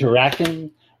they're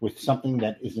interacting with something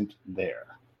that isn't there.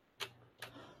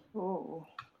 Oh.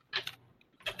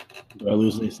 Do I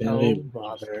lose any sanity?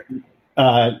 Bother.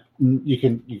 You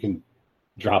can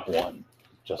drop one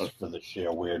just for the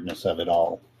sheer weirdness of it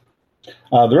all.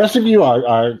 The rest of you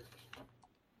are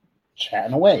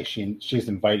chatting away. She's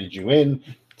invited you in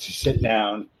to sit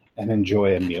down and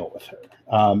enjoy a meal with her.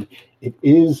 It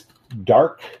is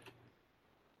dark.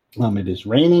 It is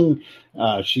raining.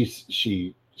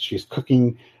 She's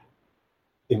cooking.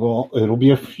 It'll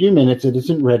be a few minutes. It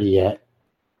isn't ready yet.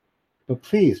 But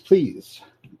please,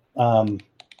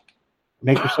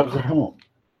 make yourselves at home.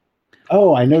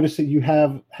 Oh, I noticed that you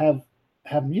have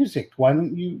music. Why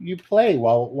don't you play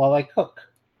while I cook?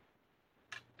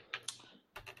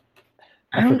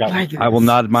 I don't like it. I will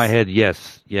nod my head.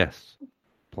 Yes.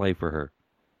 Play for her.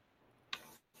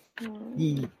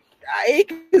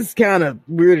 Aika's kind of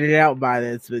weirded out by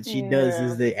this, but she does Yeah.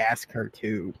 as they ask her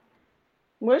to.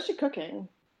 What is she cooking?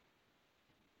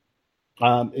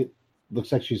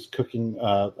 looks like she's cooking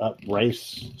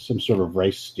rice, some sort of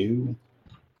rice stew.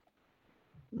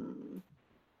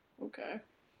 Okay.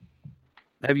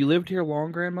 Have you lived here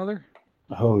long, grandmother?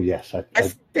 Oh yes, I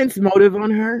sense motive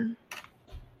on her.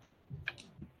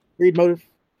 Read motive.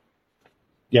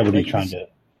 Yeah, what are you Like, trying to?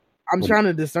 I'm trying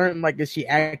to discern, like, is she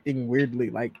acting weirdly?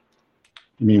 Like,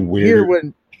 You mean here weird?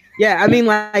 when, yeah, I mean,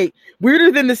 like,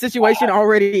 weirder than the situation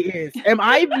already is. Am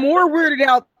I more weirded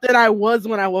out than I was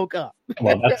when I woke up?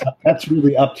 Well, that's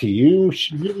really up to you.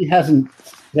 She really hasn't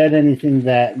said anything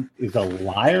that is a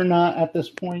lie or not at this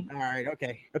point. All right,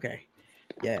 okay.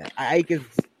 Yeah, Ike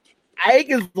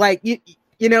is like, you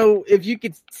know, if you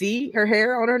could see her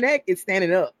hair on her neck, it's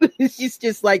standing up. She's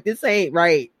just like, this ain't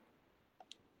right.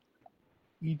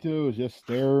 Ito is just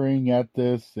staring at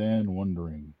this and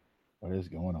wondering what is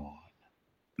going on.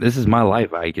 This is my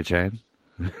life, Aika-chan.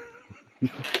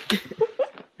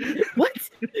 What?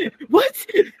 What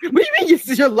do you mean this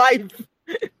is your life?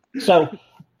 So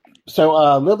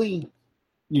Lily,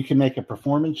 you can make a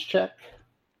performance check.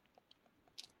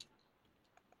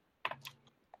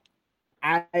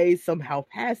 I somehow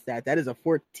passed that. That is a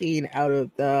 14 out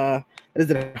of the. That is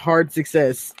a hard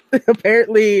success.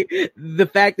 Apparently, the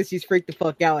fact that she's freaked the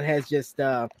fuck out has just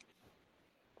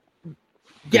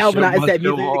galvanized that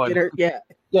music in her. Yeah,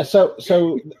 Yeah. So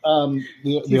the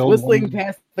she's old whistling woman,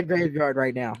 past the graveyard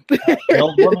right now. the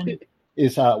old woman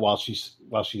is while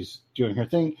she's doing her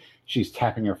thing, she's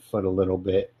tapping her foot a little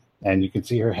bit, and you can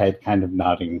see her head kind of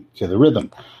nodding to the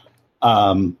rhythm.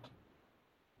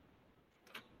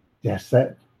 Yes,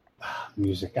 that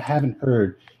music. I haven't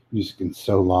heard music in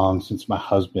so long since my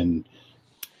husband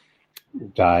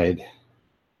died.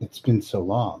 It's been so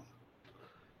long.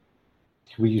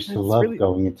 We used to love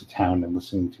going into town and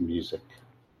listening to music.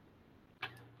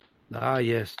 Ah,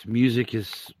 yes, music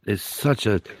is such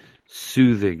a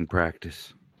soothing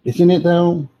practice. Isn't it,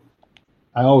 though?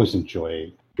 I always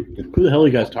enjoy good. Who the hell are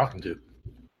you guys talking to?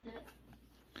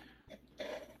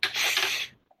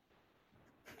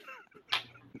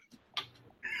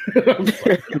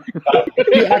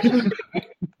 Actually,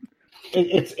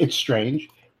 it's strange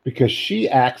because she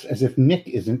acts as if Nick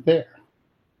isn't there.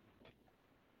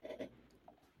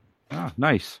 Ah,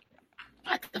 nice.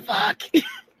 What the fuck?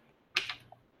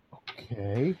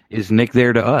 Okay. Is Nick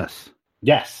there to us?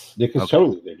 Yes, Nick is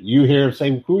totally there. You hear him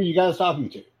say, "Who are you guys talking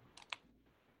to?"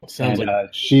 Sounds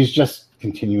like she's just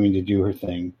continuing to do her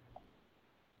thing.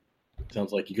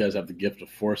 sounds like you guys have the gift of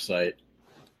foresight.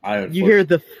 You hear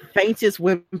the faintest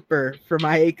whimper from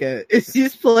Aika. It's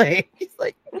just playing. He's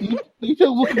like, You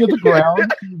just looking at the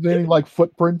ground, then like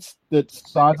footprints that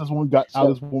signs this woman got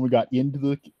how this woman got into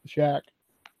the shack.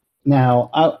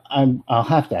 Now, I'll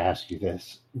have to ask you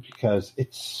this because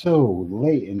it's so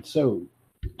late and so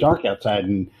dark outside,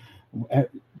 and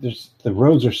the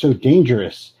roads are so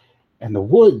dangerous, and the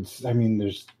woods. I mean,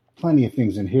 there's plenty of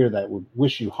things in here that would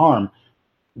wish you harm.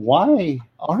 Why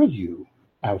are you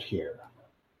out here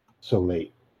so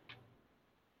late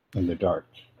in the dark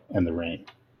and the rain?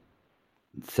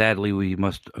 Sadly, we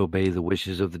must obey the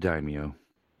wishes of the daimyo.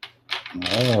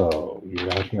 Oh,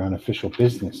 you're out here on official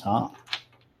business, huh?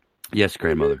 Yes,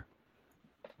 grandmother.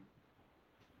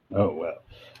 Oh, well,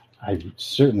 I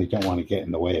certainly don't want to get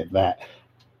in the way of that.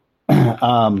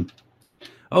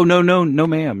 Oh, no,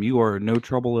 ma'am. You are no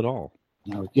trouble at all.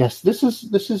 Yes, this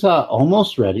is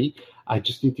almost ready. I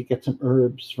just need to get some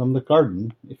herbs from the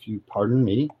garden, if you pardon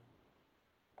me.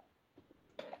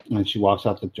 And she walks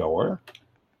out the door.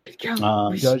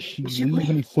 Does she leave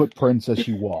any footprints as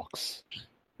she walks?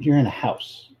 You're in a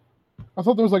house. I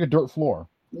thought there was like a dirt floor.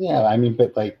 Yeah, I mean,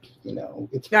 but like, you know,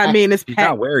 it's. I mean, it's She's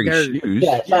not wearing shoes.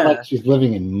 Yeah, it's not like she's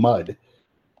living in mud.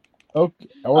 Okay.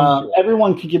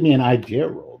 Everyone could give me an idea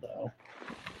roll,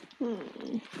 though.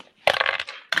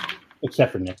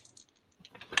 Except for Nick.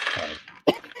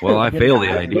 Sorry. Well, I fail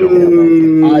the idea.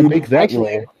 I make that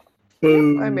roll.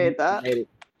 I made that.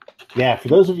 Yeah, for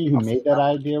those of you who made that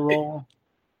idea roll,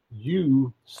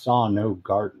 you saw no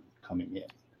garden coming in.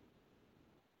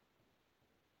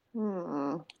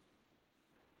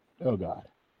 Oh God.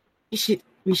 We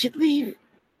should leave.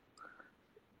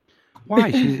 Why?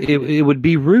 It would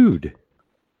be rude.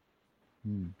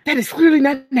 That is clearly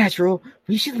not natural.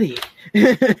 We should leave.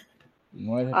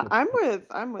 I'm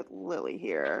with Lily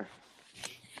here.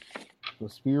 The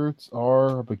spirits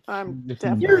are. I'm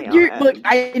You're look.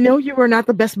 I know you are not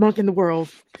the best monk in the world,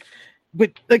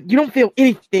 but like you don't feel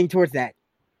anything towards that.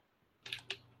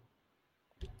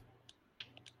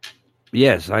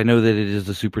 Yes, I know that it is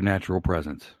a supernatural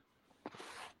presence.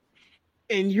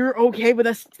 And you're okay with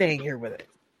us staying here with it.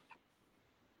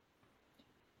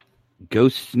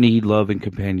 Ghosts need love and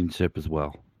companionship as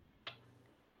well.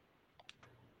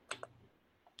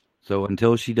 So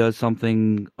until she does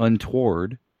something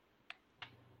untoward,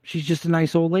 she's just a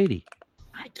nice old lady.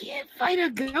 I can't fight a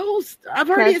ghost. I've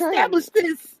already Can I try established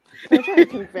this. Can I try to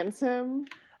convince him?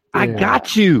 I Yeah.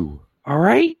 got you. All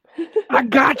right? I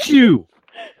got you.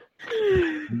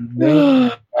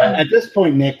 At this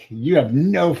point, Nick, you have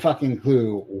no fucking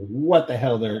clue what the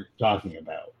hell they're talking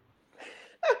about.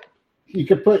 You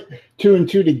could put two and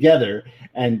two together,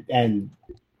 and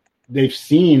they've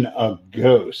seen a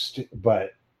ghost,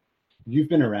 but you've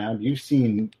been around. You've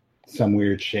seen some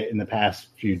weird shit in the past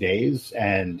few days,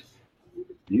 and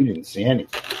you didn't see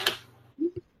anything.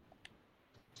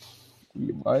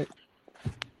 What?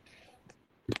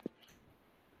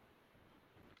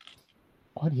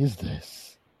 What is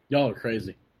this? Y'all are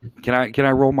crazy. Can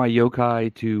I roll my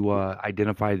yokai to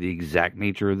identify the exact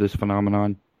nature of this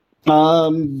phenomenon?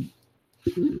 You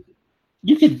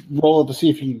could roll it to see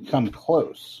if you can come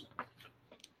close.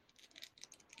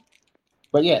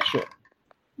 But yeah, sure.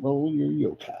 Roll your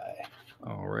yokai.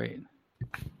 All right.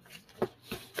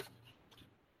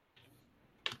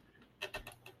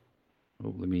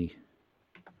 Oh, let me.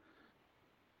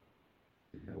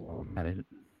 While I'm at it.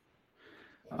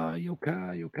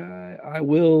 Yokai. I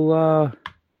will.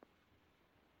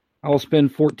 I'll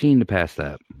spend 14 to pass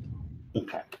that.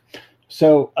 Okay.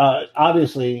 So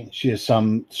obviously she is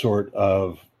some sort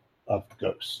of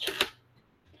ghost.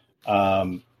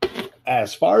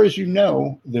 As far as you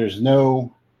know, there's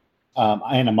no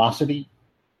animosity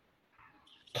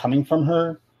coming from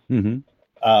her.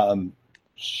 Mm-hmm.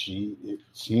 It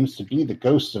seems to be the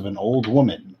ghost of an old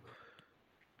woman.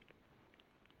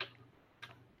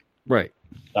 Right.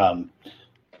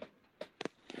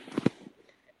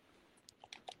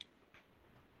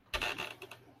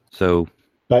 So,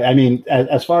 but I mean,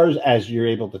 as far as you're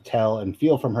able to tell and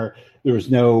feel from her, there was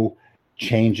no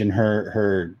change in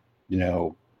her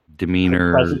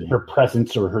demeanor, her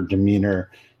presence or her demeanor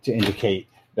to indicate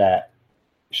that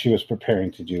she was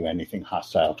preparing to do anything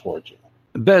hostile towards you.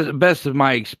 Best of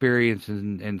my experience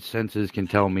and senses can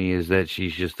tell me is that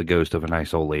she's just the ghost of a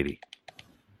nice old lady.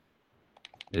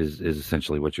 Is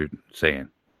essentially what you're saying.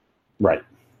 Right.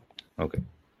 Okay.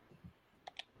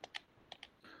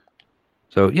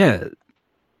 So yeah,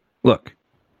 look,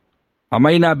 I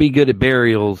may not be good at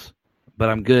burials, but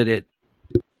I'm good at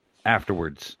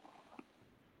afterwards.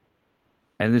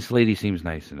 And this lady seems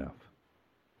nice enough.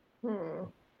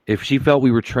 If she felt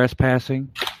we were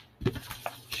trespassing,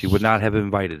 she would not have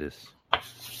invited us.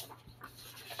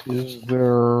 Is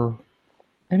there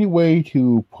any way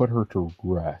to put her to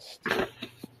rest?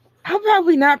 How about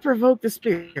we not provoke the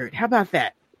spirit? How about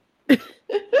that?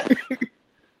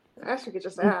 Actually, could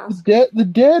just ask. The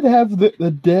dead have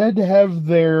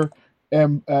their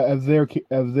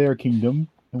kingdom,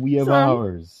 and we have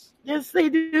ours. Yes, they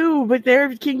do, but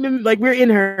their kingdom, like we're in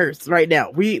hers right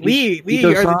now. We are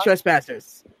the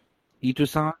trespassers.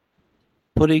 Ito-san,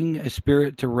 putting a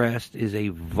spirit to rest is a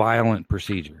violent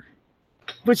procedure.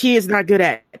 Which he is not good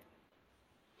at.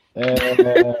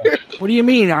 What do you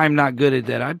mean I'm not good at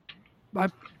that?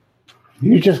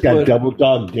 You just got double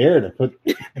dog dare to put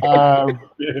I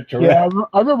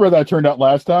remember that turned out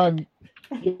last time.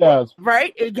 Yes.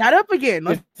 Right? It got up again.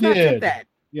 Let's not get that.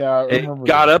 Yeah, it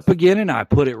got up again, and I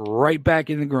put it right back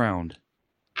in the ground.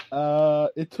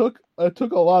 It took a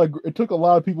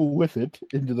lot of people with it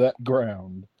into that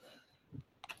ground.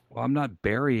 Well, I'm not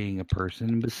burying a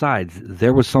person. Besides,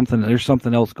 there's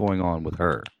something else going on with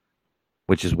her,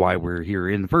 which is why we're here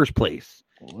in the first place.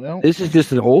 Well, this is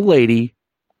just an old lady.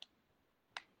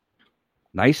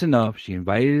 Nice enough. She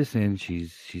invited us in.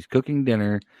 She's cooking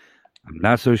dinner. I'm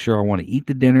not so sure I want to eat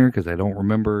the dinner because I don't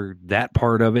remember that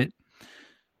part of it.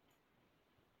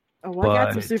 Oh, I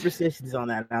got some superstitions on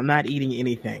that. I'm not eating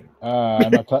anything.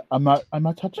 I'm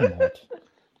not touching that.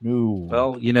 No.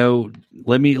 Well,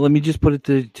 let me just put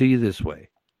it to you this way.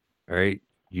 All right,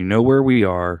 you know where we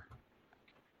are,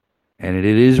 and it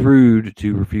is rude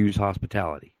to refuse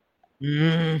hospitality.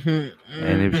 Mm-hmm.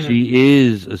 And if she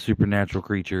is a supernatural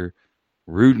creature,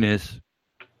 rudeness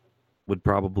would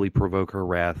probably provoke her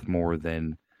wrath more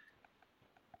than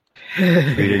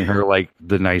treating her like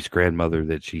the nice grandmother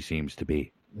that she seems to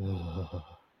be.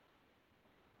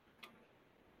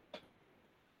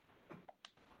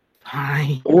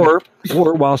 Fine. Or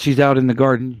while she's out in the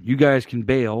garden, you guys can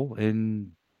bail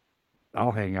and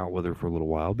I'll hang out with her for a little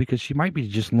while because she might be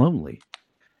just lonely.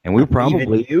 And we're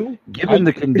probably, given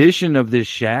the condition of this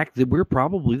shack, that we're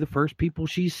probably the first people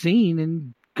she's seen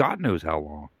in God knows how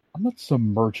long. I'm not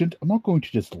some merchant. I'm not going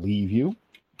to just leave you.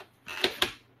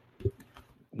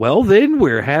 Well, then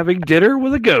we're having dinner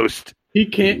with a ghost. He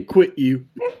can't quit you.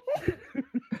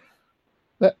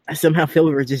 I somehow feel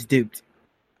we were just duped.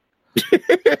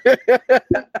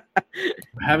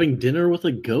 Having dinner with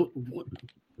a goat? What?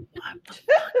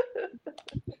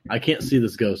 I can't see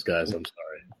this ghost, guys. I'm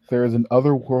sorry. There is an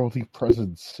otherworldly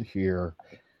presence here.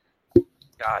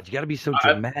 God, you got to be so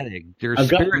dramatic. There's I've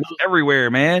got spirits everywhere,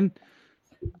 man.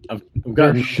 I've There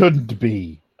gotten shouldn't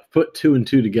be. put 2 and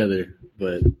 2 together,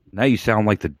 but Now you sound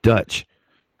like the Dutch.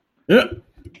 yeah.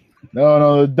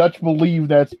 No, the Dutch believe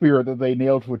that spirit that they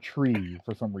nailed to a tree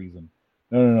for some reason.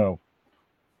 No.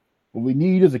 What we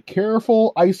need is a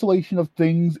careful isolation of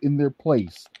things in their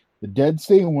place. The dead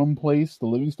stay in one place, the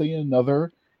living stay in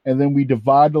another, and then we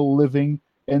divide the living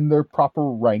in their proper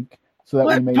rank so that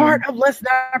we What may. part of let's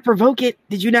not provoke it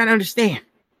did you not understand?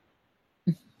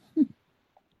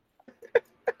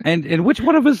 And which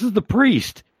one of us is the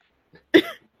priest? I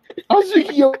was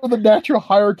thinking of the natural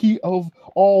hierarchy of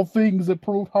all things that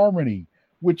promote harmony,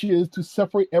 which is to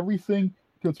separate everything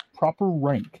to its proper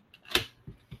rank,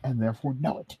 and therefore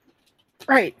know it.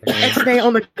 Right. X-Day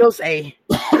on the ghost A.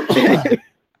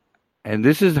 And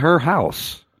this is her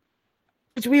house,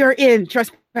 Which we are in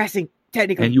trespassing,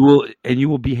 technically. and you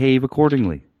will behave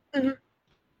accordingly.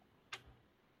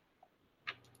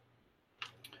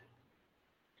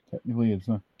 Technically, it's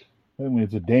not. Technically,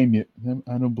 it's a dame.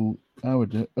 I don't believe. I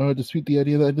would dispute the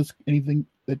idea that it's anything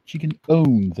that she can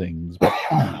own things, but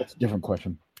that's a different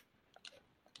question.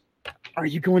 Are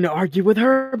you going to argue with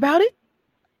her about it?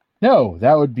 No,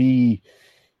 that would be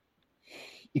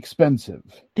expensive.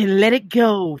 Then let it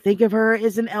go. Think of her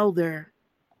as an elder.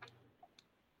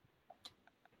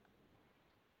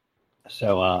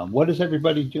 So, what is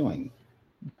everybody doing?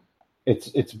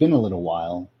 It's been a little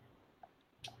while.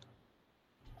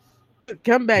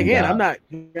 Come back in. Yeah. I'm not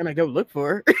gonna go look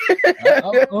for her.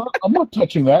 I'm not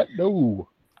touching that. No,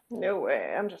 No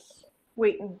way. I'm just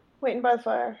waiting by the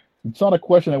fire. it's not a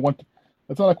question I want.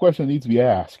 That's not a question that needs to be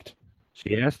asked.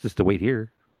 She asked us to wait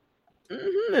here.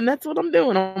 And that's what I'm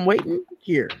doing. I'm waiting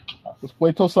here. Let's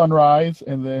wait till sunrise,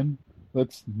 and then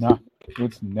let's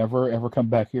never ever come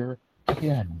back here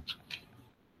again.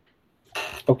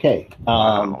 Okay.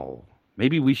 Wow.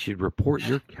 Maybe we should report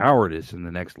your cowardice in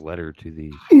the next letter to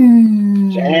the.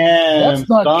 Damn, That's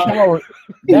not son. coward.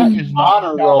 That is not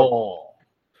honor coward. roll.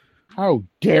 How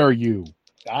dare you?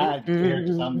 God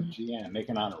damn, I'm the GM. Make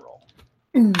an honor roll.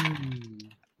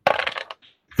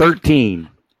 13.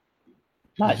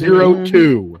 Not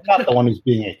 0-2. Not the one who's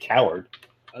being a coward.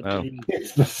 Oh.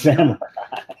 It's the samurai.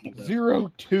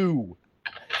 0-2.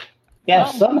 Yeah,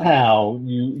 somehow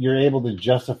you're able to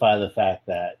justify the fact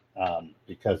that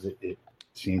because it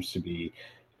seems to be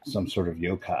some sort of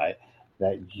yokai,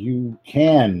 that you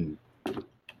can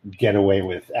get away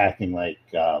with acting like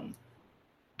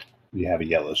you have a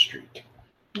yellow streak.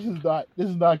 This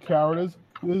is not cowardice.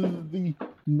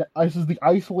 This is the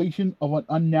isolation of an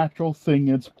unnatural thing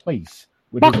in its place.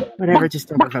 Which is Whatever, just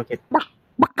don't provoke it.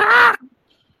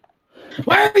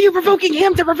 Why are you provoking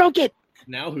him to provoke it?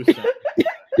 Now who's that?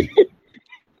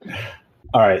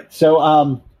 All right, so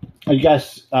are you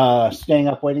guys staying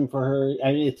up waiting for her?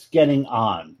 I mean, it's getting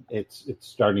on. It's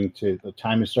starting to. The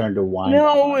time is starting to wind.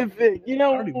 No, down. you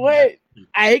know what?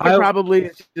 I could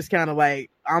probably just kind of like,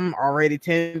 I'm already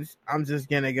tense. I'm just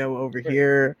gonna go over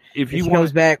here. If If you he want,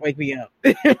 comes back, wake me up.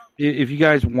 if you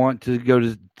guys want to go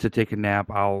to take a nap,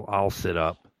 I'll sit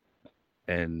up.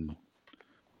 And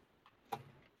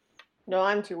No,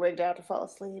 I'm too wigged out to fall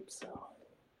asleep, so.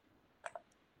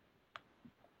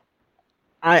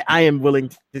 I am willing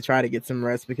to try to get some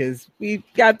rest because we've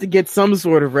got to get some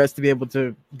sort of rest to be able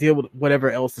to deal with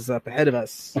whatever else is up ahead of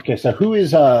us. Okay, so who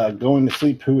is going to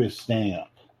sleep? Who is staying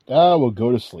up? I will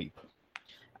go to sleep.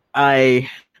 I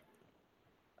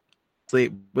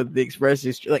sleep with the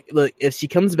expression like, look, if she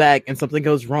comes back and something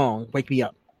goes wrong, wake me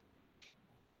up.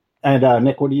 And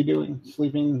Nick, what are you doing?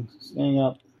 Sleeping, staying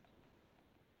up?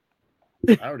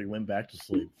 I already went back to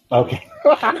sleep. Okay.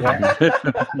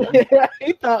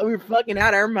 He thought we were fucking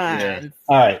out our minds.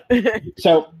 All right.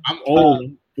 So I'm old.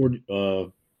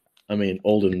 Old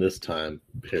in this time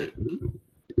period.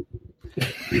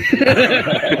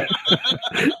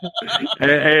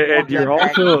 and you're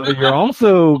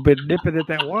also been nipping at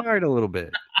that wine a little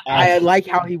bit. I like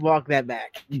how he walked that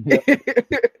back.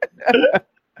 the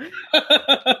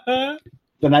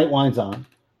night winds on.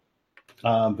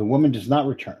 The woman does not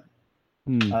return.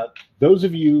 Those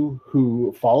of you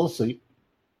who fall asleep,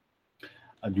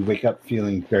 you wake up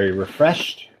feeling very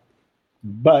refreshed,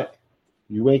 but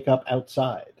you wake up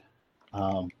outside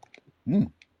on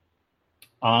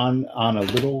a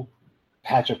little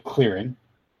patch of clearing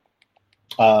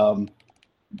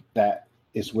that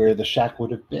is where the shack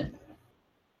would have been.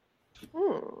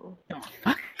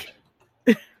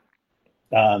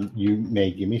 You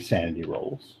may give me sanity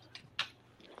rolls.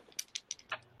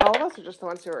 All of us are just the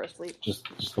ones who are asleep. Just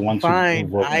the ones Fine.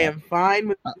 who I am fine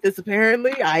with this,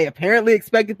 apparently. I apparently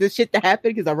expected this shit to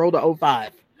happen because I rolled a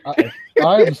 05. I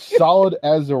am solid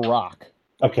as a rock.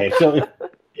 Okay, so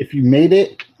if you made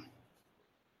it,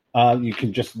 you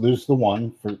can just lose the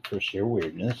 1 for sheer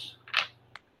weirdness.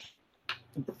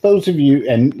 Those of you,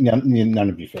 and none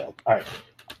of you failed. All right.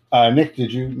 Nick,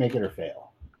 did you make it or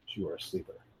fail? You were a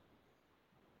sleeper.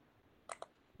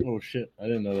 Oh shit! I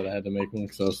didn't know that I had to make one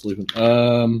because I was sleeping.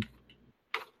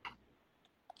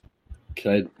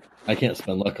 I can't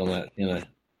spend luck on that, can I?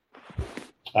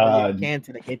 You can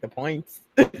to negate the points.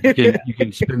 You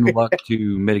can spend luck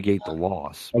to mitigate the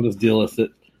loss. I'll just deal with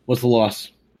it. What's the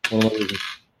loss? What am I losing?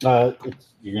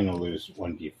 You're going to lose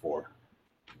 1d4. All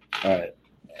right.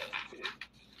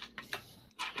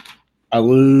 I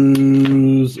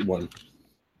lose 1.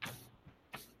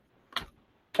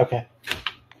 Okay.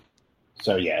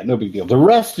 So, yeah, no big deal. The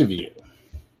rest of you.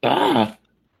 Ah!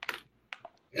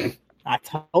 I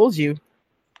told you.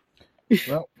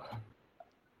 Well,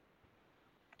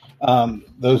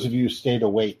 those of you who stayed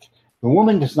awake, the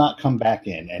woman does not come back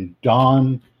in, and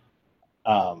Dawn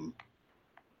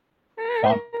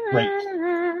breaks.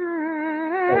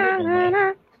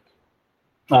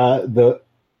 The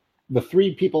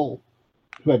 3 people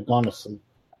who had gone to sleep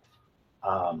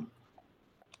are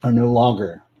no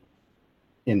longer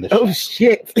in the Oh, shack.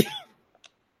 shit.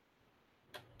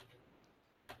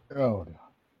 oh,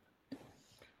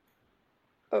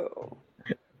 Oh.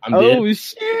 I'm dead. Oh,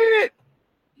 shit.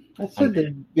 I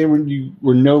said you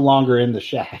were no longer in the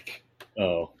shack.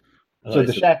 Oh. So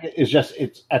the shack is just,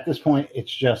 it's at this point,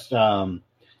 it's just Rodney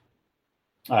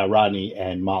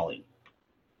and Molly.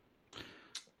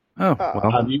 Oh,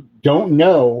 well. You don't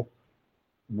know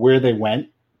where they went,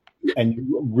 and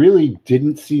you really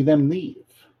didn't see them leave.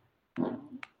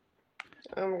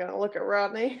 I'm going to look at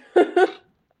Rodney.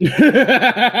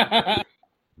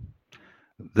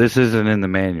 This isn't in the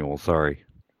manual, sorry.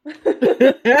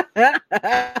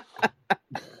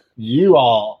 You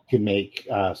all can make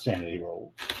sanity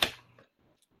rolls.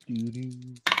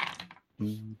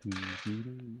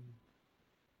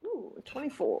 Ooh,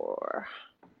 24.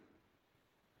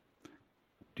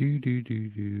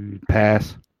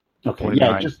 Pass. Okay,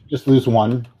 29. yeah, just lose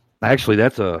 1. Actually,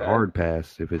 that's a hard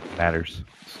pass if it matters.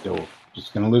 Still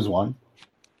just going to lose 1.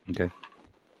 Okay.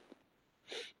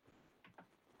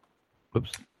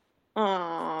 Whoops.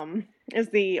 Is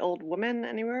the old woman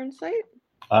anywhere in sight?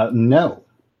 No.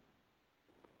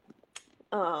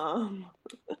 I'm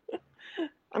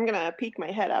gonna peek my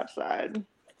head outside.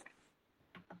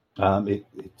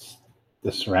 It's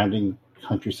the surrounding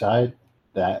countryside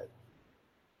that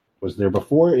was there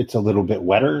before. It's a little bit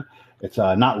wetter. It's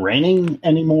not raining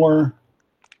anymore.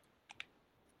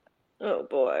 Oh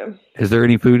boy. Is there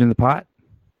any food in the pot?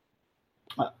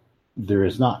 There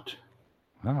is not.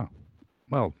 Oh.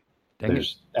 Well, dang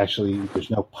it. There's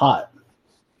no pot.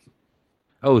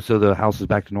 Oh, so the house is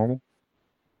back to normal?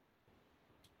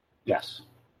 Yes.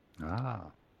 Ah.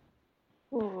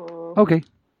 Oh. Okay.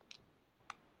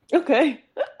 Okay.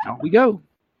 Out we go.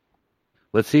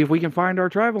 Let's see if we can find our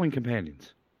traveling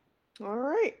companions. All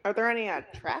right. Are there any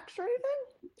tracks or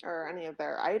anything? Or any of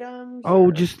their items? Oh,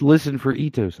 or... just listen for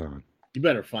Ito-san. You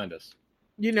better find us.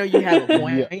 You know you have a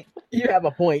point. Yeah. You have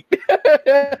a point.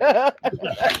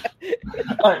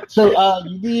 All right. So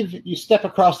you step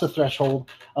across the threshold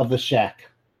of the shack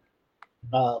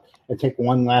and take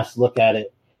one last look at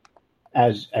it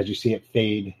as you see it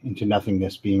fade into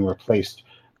nothingness, being replaced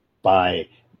by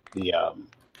the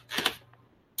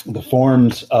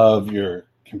forms of your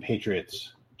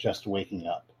compatriots just waking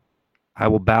up. I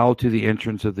will bow to the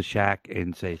entrance of the shack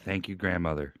and say, "Thank you,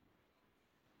 grandmother."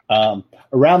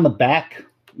 Around the back,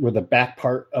 where the back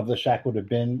part of the shack would have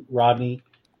been, Rodney,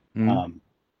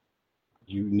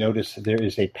 you notice there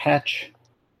is a patch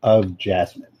of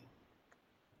jasmine.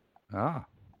 Ah,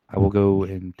 I will go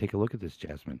and take a look at this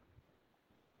jasmine.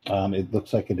 It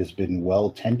looks like it has been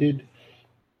well tended.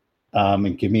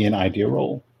 And give me an idea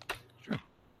roll. Sure.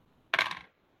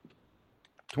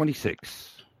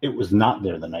 26. It was not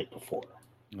there the night before.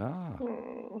 Ah.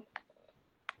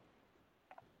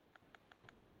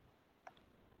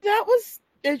 That was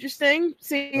interesting,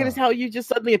 seeing as how you just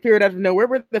suddenly appeared out of nowhere.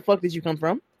 Where the fuck did you come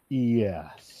from?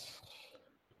 yes.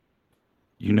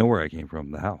 You know where I came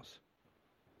from, the house.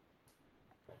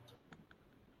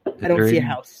 I don't see a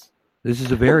house. This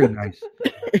is a very nice...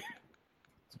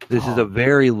 This is a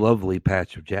very lovely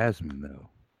patch of jasmine, though.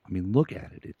 I mean, look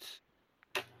at it. It's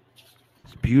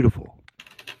beautiful.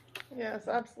 Yes,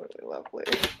 absolutely lovely.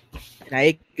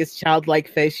 Naika's childlike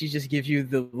face, she just gives you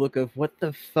the look of, what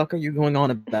the fuck are you going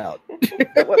on about? What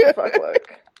the fuck,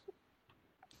 look?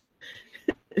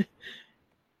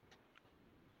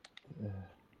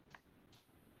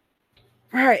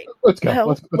 Right. Let's go. Well,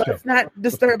 Let's go. let's not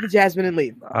disturb the Jasmine and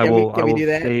leave. Can we do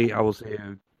that? I will say,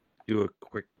 do a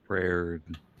quick prayer.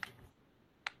 And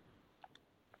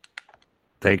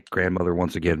thank grandmother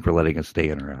once again for letting us stay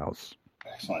in her house.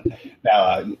 Excellent.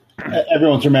 Now,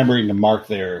 everyone's remembering to mark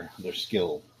their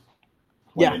skill.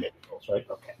 Yeah. Rolls, right?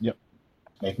 Okay. Yep.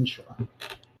 Making sure.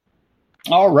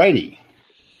 All righty.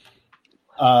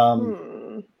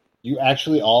 You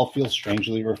actually all feel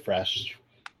strangely refreshed.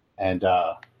 And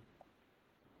I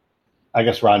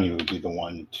guess Rodney would be the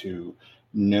one to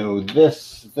know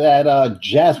this, that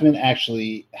Jasmine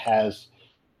actually has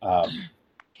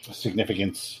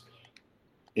significance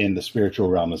in the spiritual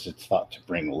realm, as it's thought to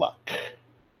bring luck.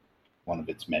 One of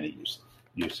its many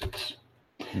uses.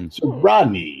 So,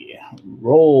 Rodney,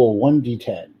 roll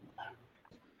 1d10.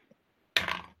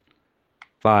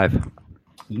 5.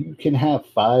 You can have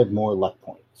 5 more luck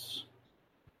points.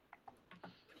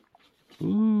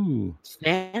 Ooh.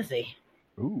 Snazzy.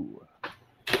 Ooh.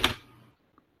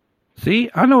 See,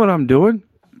 I know what I'm doing.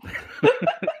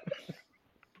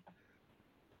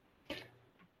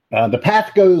 The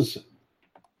path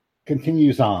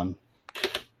continues on.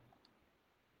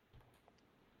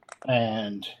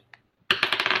 And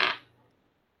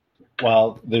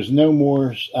while there's no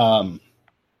more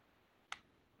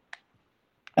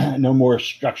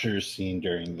structures seen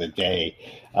during the day,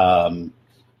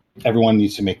 everyone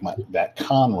needs to make that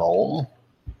con roll.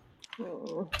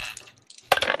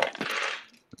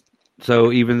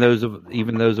 So even those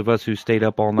of us who stayed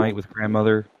up all night with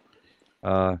grandmother,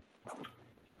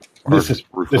 This is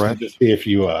to see if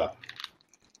you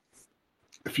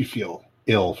feel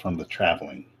ill from the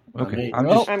traveling. Okay, I'm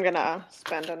gonna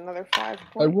spend another 5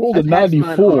 points. I rolled a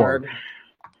 94.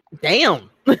 Damn.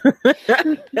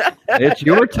 It's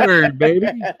your turn, baby.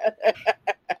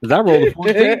 Because I rolled a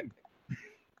 14.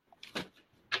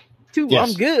 2. Yes.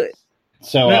 I'm good.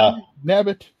 So,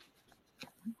 Nabbit.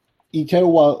 Ito,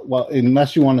 well,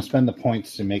 unless you want to spend the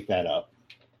points to make that up.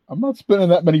 I'm not spending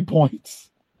that many points.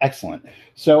 Excellent.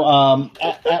 So,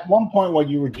 at one point while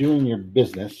you were doing your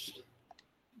business,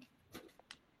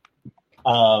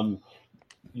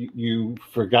 you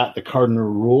forgot the cardinal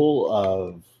rule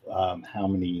of how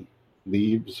many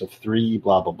leaves of 3,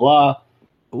 blah, blah, blah.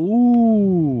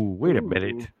 Ooh, wait a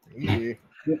minute. Yeah.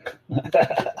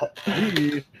 That's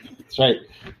right.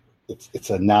 It's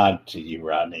a nod to you,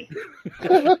 Rodney.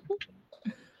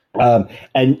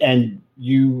 And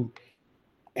you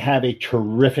have a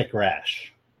terrific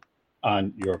rash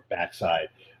on your backside,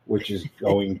 which is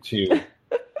going to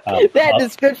that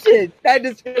description,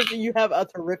 you have a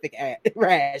terrific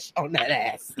rash on that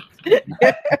ass.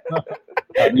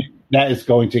 that is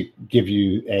going to give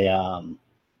you a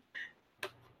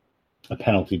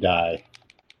penalty die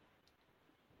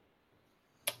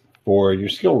for your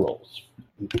skill rolls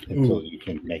until you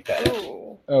can make that.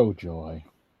 Oh, joy.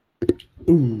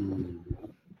 Ooh.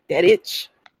 That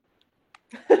itch.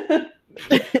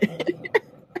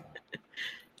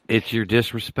 It's your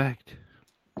disrespect.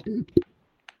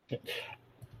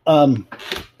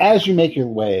 As you make your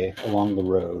way along the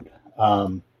road,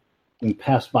 you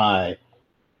pass by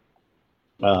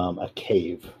a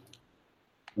cave,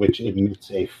 which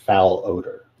emits a foul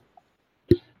odor.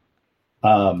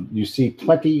 You see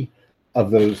plenty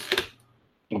of those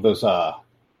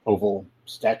oval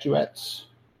statuettes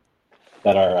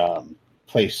that are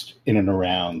placed in and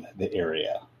around the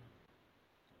area.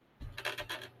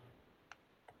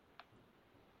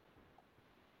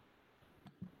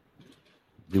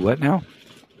 Do what now?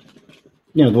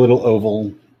 You know, the little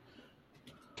oval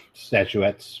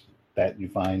statuettes that you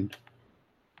find.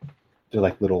 They're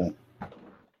like little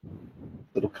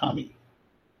kami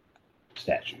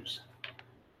statues.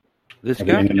 This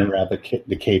guy? In and around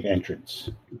the cave entrance.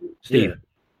 Steve.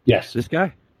 Yes. This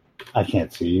guy? I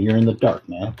can't see you. You're in the dark,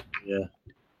 man. Yeah.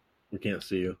 We can't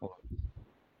see you.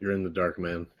 You're in the dark,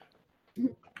 man.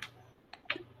 Do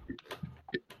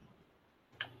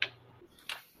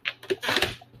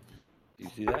you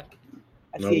see that?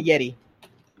 I see a Yeti.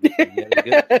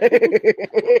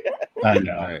 I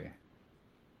know. All right.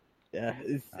 Yeah,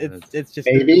 it's just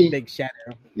Maybe. a big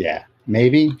shadow. Yeah.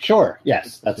 Maybe. Sure.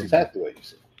 Yes. That's exactly what you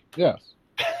see. Yes.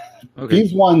 Okay.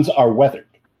 These ones are weathered.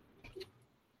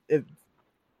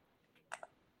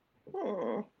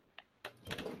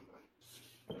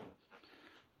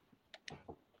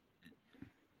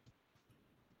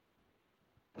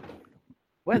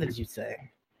 What did you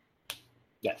say?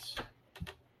 Yes.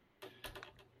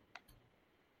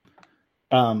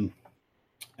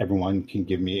 Everyone can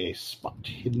give me a spot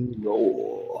hidden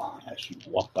roll as you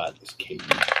walk by this cave.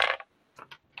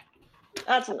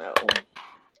 That's a no.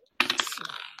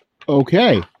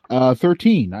 Okay.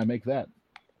 13. I make that.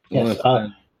 Yes,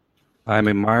 I'm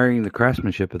admiring the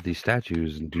craftsmanship of these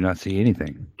statues and do not see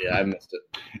anything. Yeah, I missed it.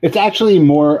 it's actually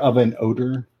more of an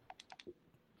odor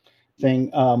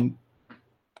thing.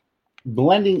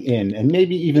 Blending in, and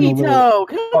maybe even a little,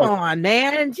 Tito, come on,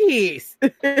 man. Jeez.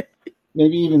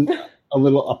 maybe even a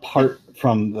little apart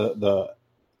from the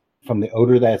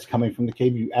odor that's coming from the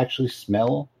cave. You actually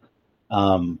smell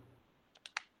a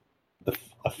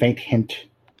faint hint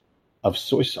of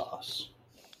soy sauce.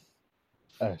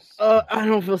 I I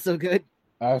don't feel so good.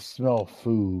 smell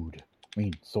food. I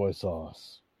mean, soy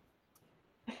sauce.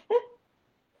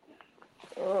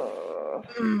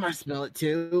 I smell it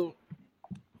too.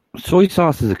 Soy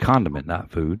sauce is a condiment,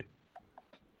 not food.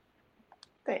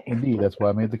 Thanks. Indeed, that's why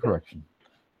I made the correction.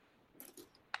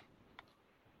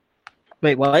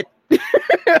 Wait, what?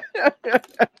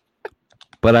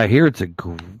 But I hear it's a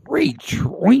great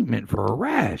ointment for a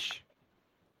rash.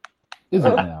 Is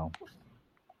it now?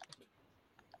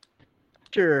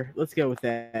 Sure, let's go with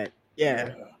that.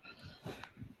 Yeah.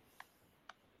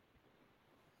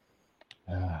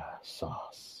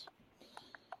 Sauce.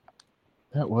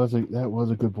 That was a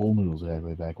good bowl of noodles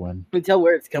way back when. Can we tell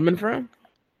where it's coming from?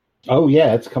 Oh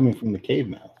yeah, it's coming from the cave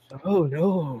mouth. Oh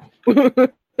no.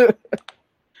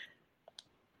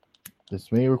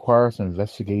 This may require some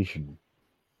investigation.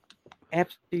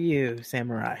 After you,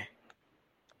 samurai.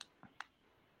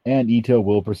 And Ito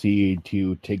will proceed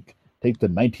to take the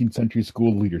 19th century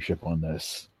school leadership on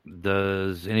this.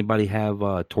 Does anybody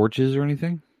have torches or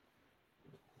anything?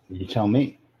 You tell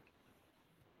me.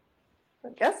 I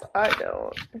guess I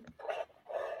don't.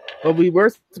 Well, we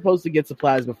were supposed to get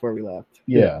supplies before we left.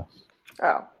 Yeah.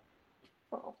 Oh.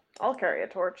 Well, I'll carry a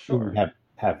torch, sure.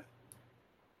 Have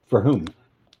for whom?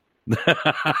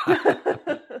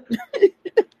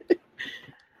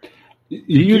 Do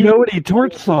you know any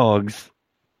torch songs?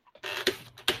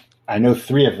 I know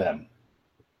 3 of them.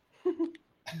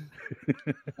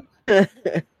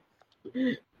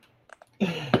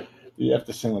 You have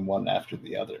to sing them one after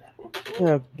the other.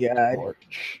 Oh God.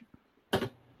 Torch.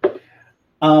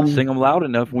 Sing them loud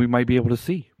enough and we might be able to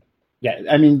see. Yeah,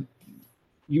 I mean,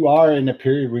 you are in a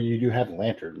period where you do have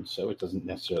lanterns, so it doesn't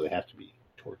necessarily have to be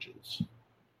torches.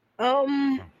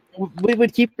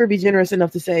 Would Keeper be generous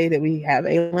enough to say that we have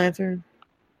a lantern?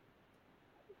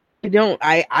 I don't.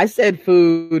 I said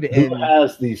food. Who And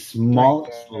has the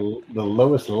smallest, the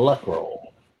lowest luck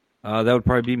roll? That would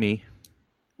probably be me.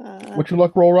 What's your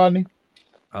luck roll, Rodney?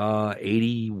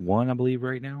 81, I believe,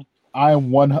 right now.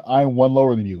 I'm one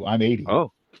lower than you. I'm 80.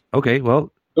 Oh, okay.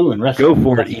 Well, Ooh, and rest Go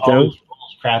for it, Ito. rolls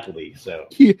crappily. So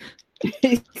he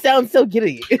sounds so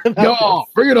giddy. Yo,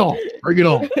 bring it on. Bring it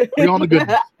on. Bring on the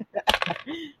goodness.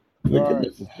 the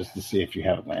goodness is just to see if you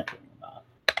have a lantern or not.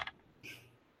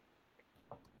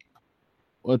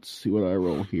 Let's see what I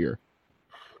roll here.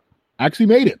 Actually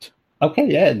made it. Okay,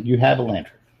 yeah, you have a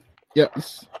lantern.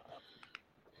 Yes.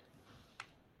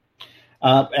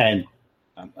 And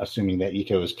I'm assuming that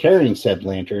Iko is carrying said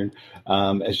lantern.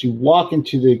 As you walk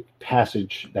into the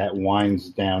passage that winds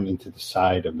down into the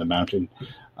side of the mountain,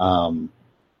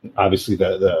 obviously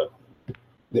the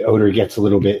odor gets a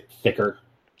little bit thicker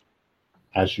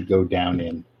as you go down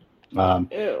in.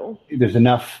 Ew. There's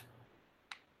enough.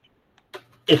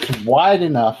 It's wide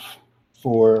enough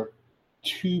for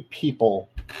 2 people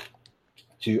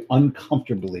to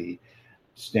uncomfortably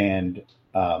stand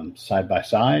side by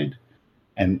side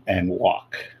and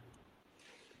walk.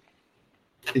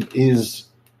 It is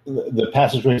the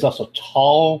passageway is also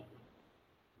tall,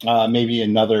 maybe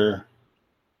another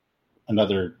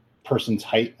person's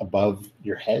height above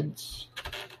your heads.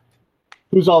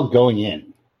 Who's all going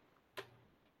in?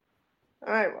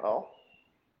 I will.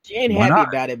 She ain't Why happy not?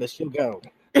 about it, but she'll go.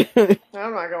 I'm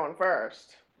not going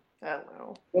first. Hell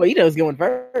no. Well, Ito's going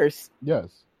first.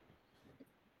 Yes.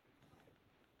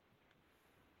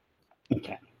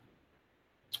 Okay.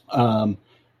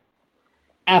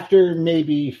 After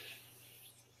maybe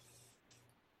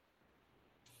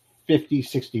 50,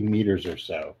 60 meters or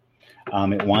so,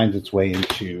 it winds its way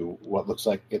into what looks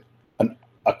like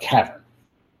a cavern.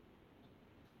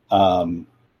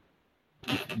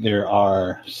 There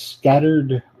are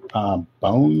scattered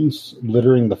bones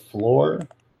littering the floor.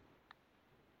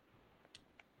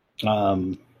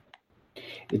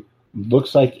 It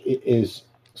looks like it is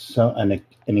an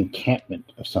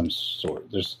encampment of some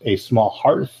sort. There's a small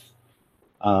hearth.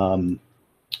 You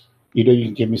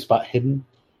can give me spot hidden.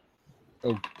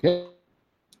 Okay.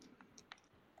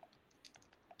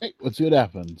 Hey, let's see what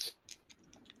happens.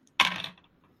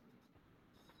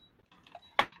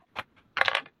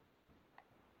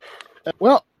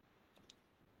 Well,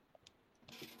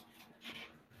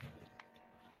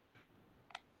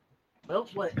 Well,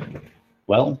 what?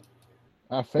 Well,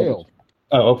 I failed.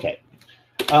 Oh, okay.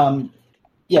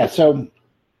 Yeah, so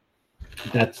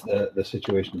that's the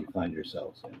situation you find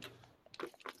yourselves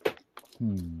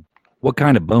in. What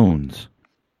kind of bones?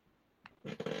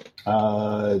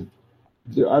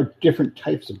 There are different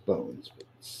types of bones, but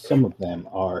some of them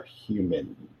are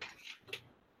human.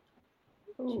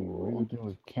 So what are you doing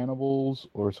with cannibals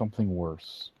or something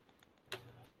worse?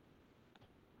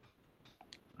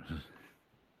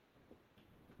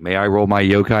 May I roll my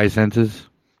yokai senses?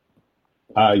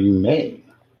 You may.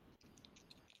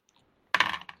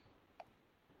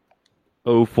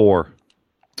 04.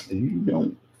 You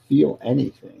don't feel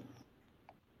anything.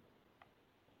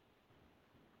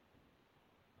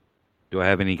 Do I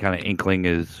have any kind of inkling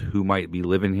as who might be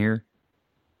living here?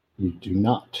 You do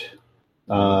not.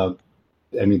 I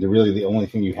mean, the only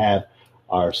thing you have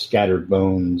are scattered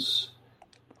bones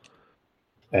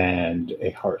and a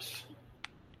hearth.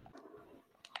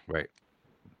 Right.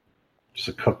 Just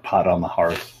a cook pot on the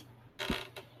hearth.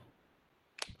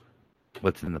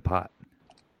 What's in the pot?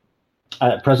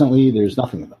 Presently, there's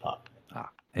nothing in the pot.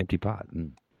 Empty pot.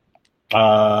 You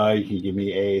can give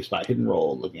me a spot hidden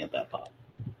roll looking at that pot.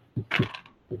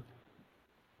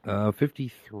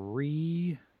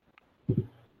 53.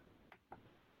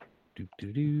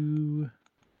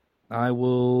 I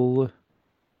will.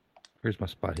 Where's my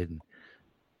spot hidden?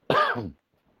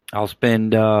 I'll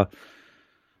spend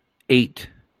 8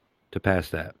 to pass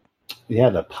that. Yeah,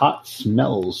 the pot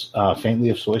smells faintly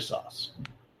of soy sauce.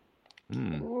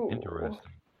 Interesting.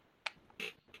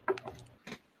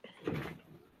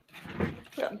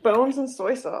 Yeah, bones and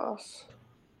soy sauce.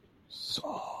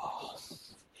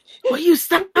 Sauce. Will you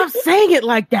stop saying it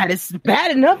like that? It's bad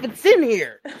enough it's in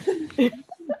here.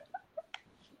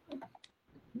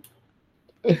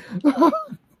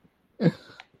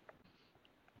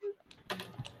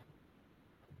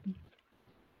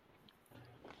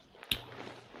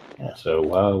 Yeah,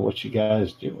 so what you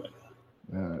guys doing?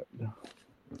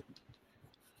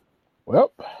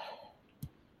 Well, I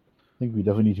think we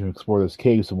definitely need to explore this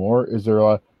cave some more. Is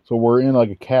there so we're in like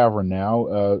a cavern now.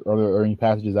 Are there any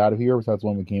passages out of here besides the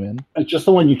one we came in? Just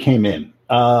the one you came in.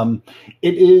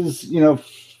 It is,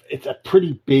 it's a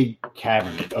pretty big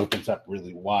cavern. It opens up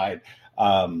really wide.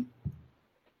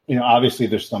 Obviously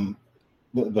there's some.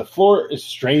 The floor is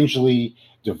strangely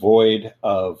devoid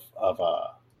of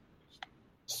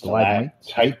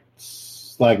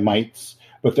stalagmites,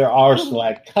 but there are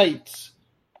stalactites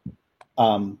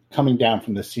coming down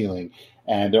from the ceiling,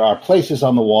 and there are places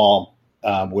on the wall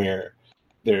where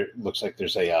there looks like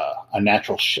there's a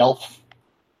natural shelf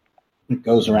that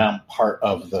goes around part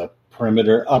of the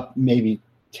perimeter, up maybe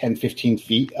 10, 15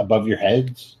 feet above your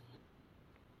heads.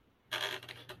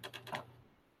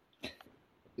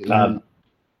 The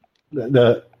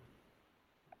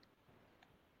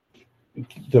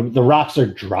rocks are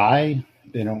dry.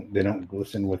 They don't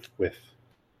glisten with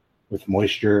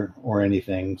moisture or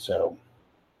anything. So,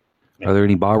 Are there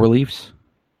any bas reliefs?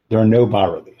 There are no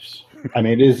bas reliefs. I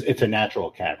mean, it's a natural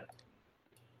cavern.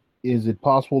 Is it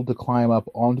possible to climb up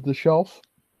onto the shelf?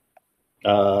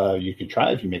 You can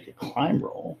try if you make a climb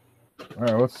roll. All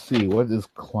right, let's see. What is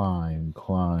climb?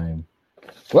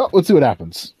 Well, let's see what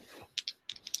happens.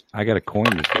 I got a coin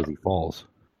that says he falls.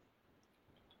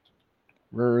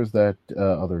 Where is that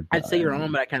other? I'd say you're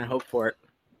on, but I kind of hope for it.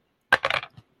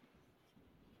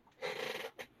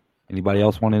 Anybody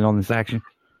else want in on this action?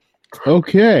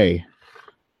 Okay.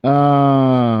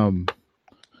 Let's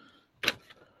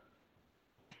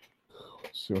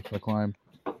see what's my climb.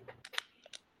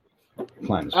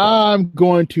 I'm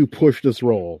going to push this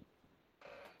roll.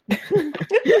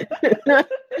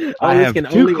 I have can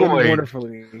 2 only coins. end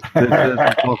wonderfully.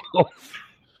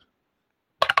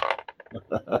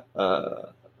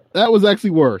 That was actually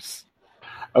worse.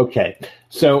 Okay,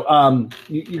 so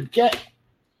you get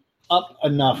up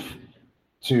enough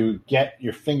to get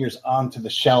your fingers onto the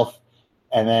shelf,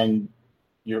 and then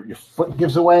your foot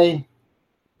gives away,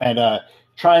 and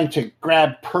trying to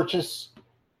grab purchase,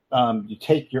 you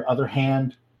take your other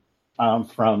hand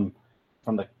from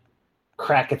the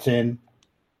crack it's in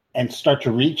and start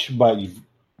to reach, but you've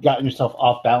gotten yourself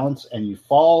off balance and you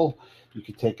fall. You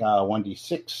can take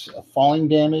 1d6 of falling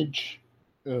damage.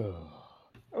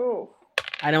 Oh.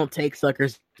 I don't take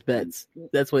suckers' bets.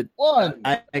 That's what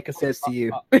Ika says to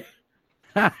you.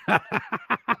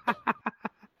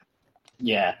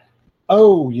 Yeah.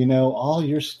 Oh, all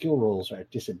your skill rolls are at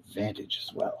disadvantage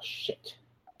as well. Shit.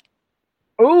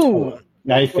 Ooh.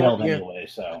 Now you failed anyway,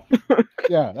 so.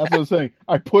 Yeah, that's what I'm saying.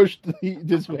 I pushed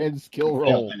this man's skill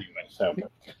roll. Anyway, so.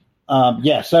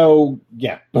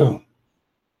 Boom.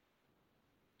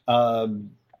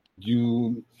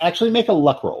 You actually make a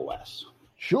luck roll, Wes.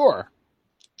 Sure.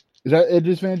 Is that a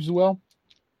disadvantage as well?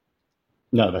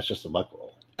 No, that's just a luck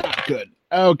roll. Good.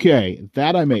 Okay,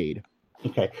 that I made.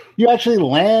 Okay. You actually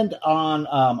land on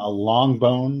a long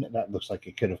bone that looks like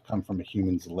it could have come from a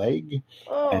human's leg.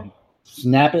 And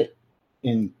snap it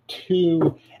in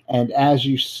two. And as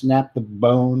you snap the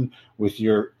bone with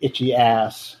your itchy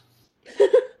ass,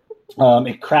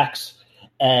 it cracks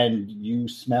and you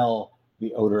smell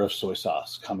the odor of soy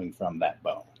sauce coming from that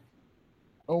bone.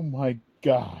 Oh my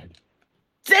god.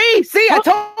 See, I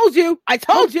told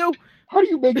you. How do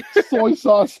you make soy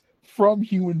sauce from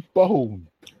human bone?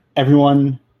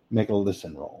 Everyone make a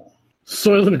listen roll.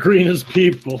 Soylent Green is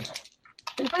people.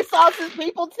 Soy sauce is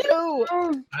people too.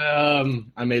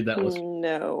 I made that list.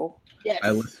 No. Yes.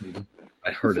 I listened.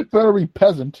 I heard it. Better be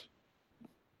peasant.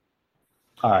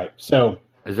 All right. So,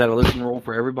 Is that a listen roll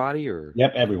for everybody, or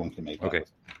yep, everyone can make that. Okay.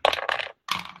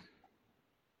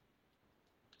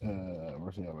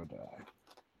 Where's the other die?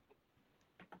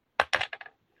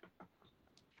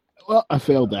 Well, I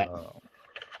failed that.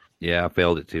 yeah, I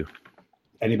failed it too.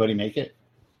 Anybody make it?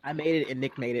 I made it and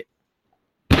Nick made it.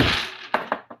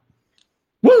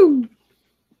 Woo!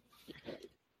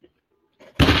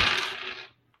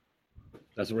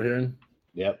 That's what we're hearing.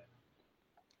 Yep.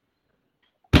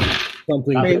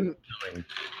 Something. Maybe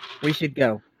we should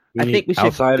go. I think we should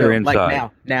Outside go, or inside?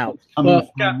 Like now. Coming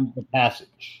Well, from the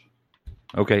passage.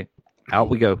 Okay, out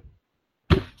we go.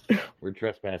 We're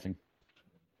trespassing.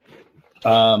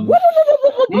 Run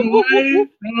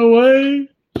away.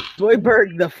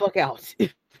 Zoidberg the fuck out.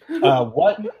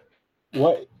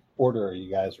 What order are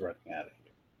you guys running at it?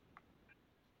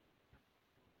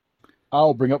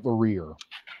 I'll bring up the rear.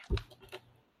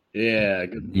 Yeah.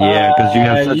 Good. Yeah, because you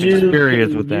have such You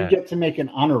experience with that. You get to make an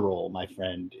honor roll, my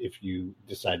friend, if you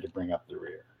decide to bring up the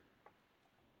rear.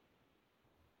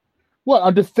 What?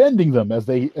 I'm defending them as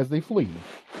they flee.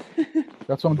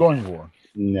 That's what I'm going for.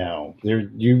 No,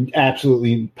 you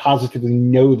absolutely, positively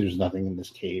know there's nothing in this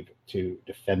cave to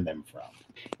defend them from.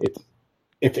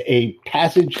 It's a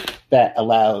passage that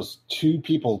allows two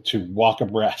people to walk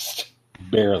abreast,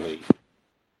 barely,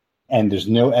 and there's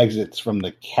no exits from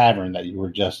the cavern that you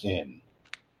were just in.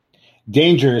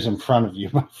 Danger is in front of you,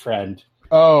 my friend.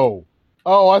 Oh,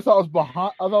 I thought it was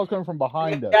behind. I thought it was coming from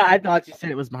behind us. Yeah, I thought you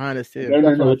said it was behind us too.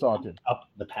 That's what I it's thought. Too. up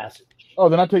the passage. Oh,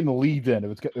 they're not taking the lead then.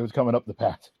 It was coming up the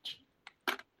passage.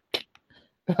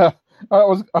 I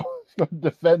was going to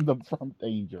defend them from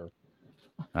danger.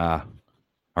 Are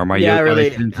my Yeah, yokai really.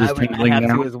 senses I would tingling have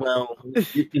now? to as well.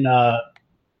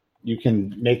 You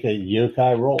can make a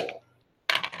yokai roll.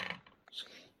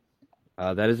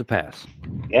 That is a pass.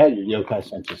 Yeah, your yokai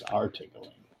senses are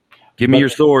tingling. Give me But- your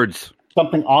swords.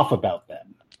 Something off about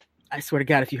them. I swear to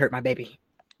God, if you hurt my baby.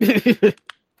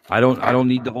 I don't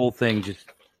need the whole thing. Just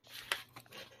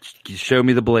show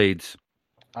me the blades.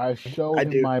 I showed I him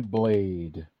do. my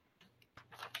blade.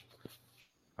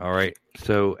 All right.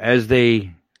 So as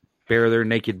they bare their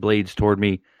naked blades toward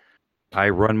me, I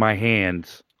run my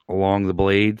hands along the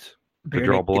blades to Bare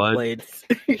draw naked blood. blades.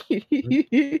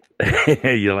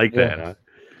 You like that, huh?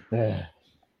 Yeah.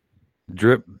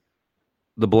 Drip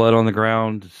the blood on the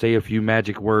ground, say a few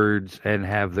magic words, and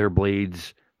have their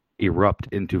blades erupt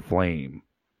into flame.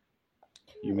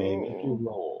 You may make a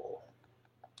roll.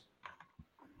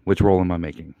 Which roll am I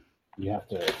making? You have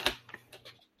to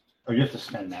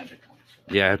spend magic points.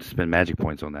 Yeah, I have to spend magic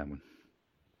points on that one.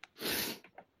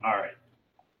 All right.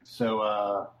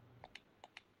 So,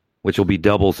 Which will be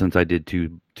double since I did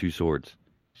two swords.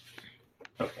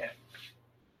 okay.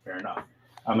 Fair enough.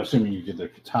 I'm assuming you did the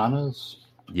katanas.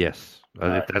 Yes.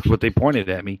 Alright. If that's what they pointed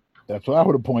at me. That's what I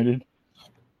would have pointed.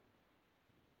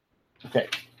 Okay.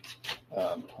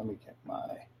 Let me get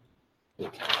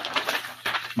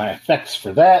my effects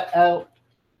for that out.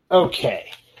 Okay.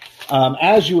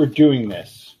 As you were doing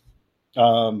this,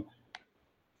 the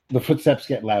footsteps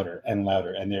get louder and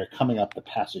louder, and they're coming up the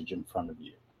passage in front of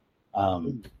you.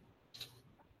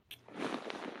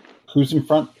 Who's in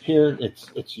front here?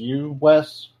 It's you,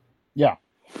 Wes. Yeah.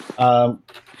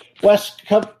 Wes,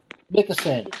 come make a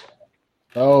sanity.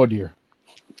 Oh dear.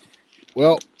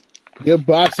 Well,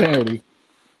 goodbye, sanity.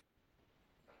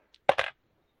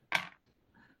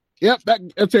 Yep,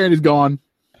 that sanity's gone.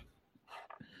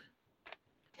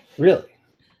 Really?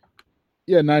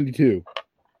 Yeah, 92.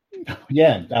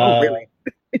 Yeah. Really?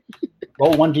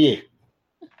 Roll 1d8.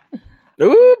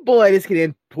 Oh boy, this could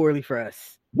end poorly for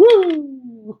us.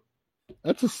 Woo!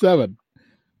 That's a 7.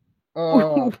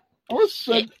 I'm gonna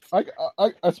spend. I'm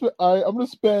gonna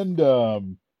spend.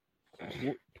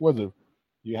 What is it?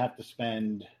 You have to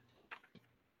spend.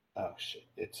 Oh shit!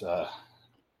 It's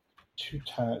 2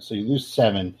 times. So you lose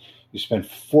 7. You spend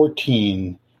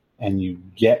 14, and you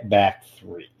get back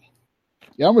 3.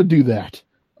 Yeah, I'm going to do that.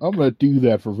 I'm going to do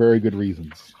that for very good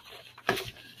reasons.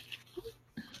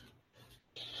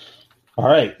 All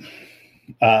right.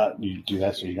 You do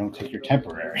that so you don't take your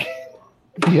temporary.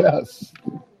 Yes.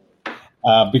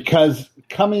 Because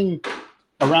coming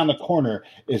around the corner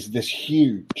is this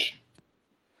huge,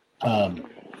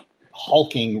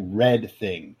 hulking red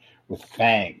thing with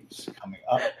fangs coming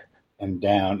up and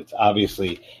down. It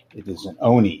is an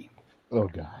Oni. Oh,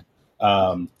 God.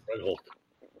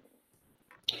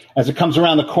 As it comes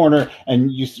around the corner,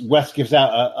 and Wes gives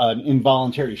out an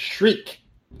involuntary shriek,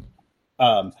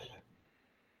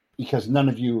 because none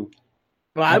of you.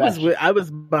 Well, I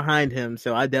was behind him,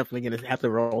 so I definitely gonna have to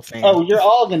roll sanity. Oh, you're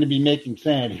all going to be making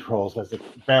sanity rolls as it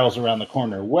barrels around the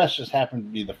corner. Wes just happened to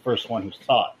be the first one who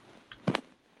saw it,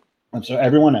 and so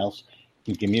everyone else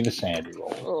can give me the sanity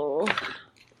roll.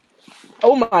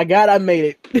 Oh my God! I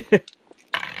made it.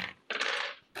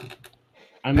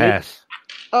 I Pass.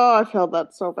 Oh, I felt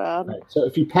that so bad. Right, so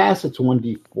if you pass, it's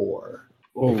 1d4.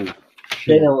 Oh,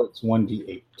 Fail, it's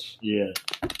 1d8. yeah.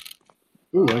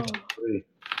 Ooh, I got 3.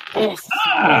 Yes.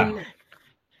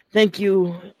 Thank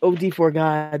you, OD4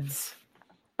 gods.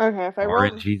 Okay, if I All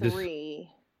right, roll Jesus. 3,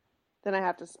 then I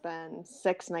have to spend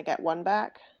 6 and I get 1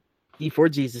 back. D4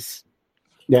 Jesus.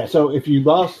 Yeah, so if you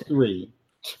lost 3,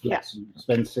 yes, you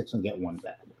spend 6 and get 1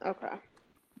 back. Okay.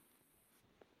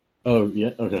 Oh,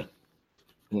 yeah, okay.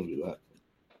 We'll do that.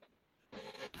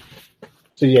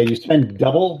 So yeah, you spend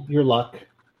double your luck,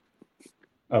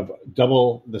 of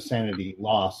double the sanity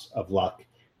loss of luck,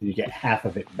 and you get half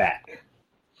of it back.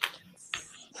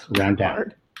 Round down.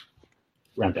 Hard.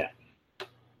 Round down.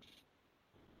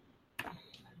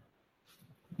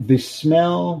 The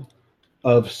smell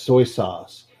of soy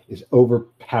sauce is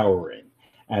overpowering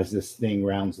as this thing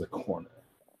rounds the corner.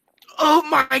 Oh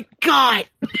my God!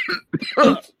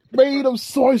 It's made of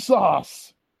soy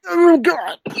sauce. Oh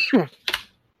God!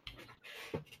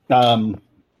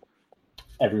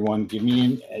 Everyone, give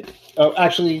me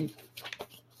actually,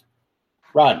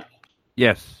 Rod,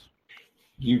 Yes.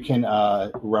 you can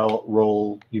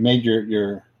roll. You made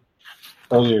your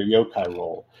earlier yokai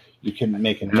roll. You can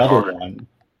make another one.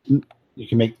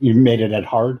 You made it at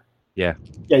hard. Yeah.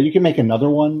 Yeah, you can make another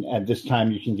one. At this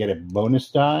time, you can get a bonus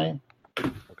die.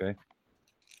 Okay.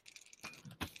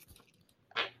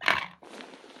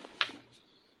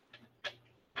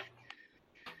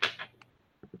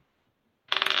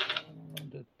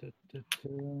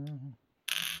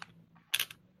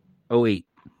 Oh, 8.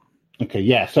 Okay,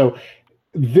 yeah. So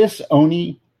this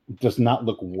Oni does not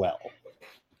look well.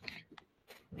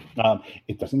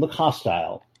 It doesn't look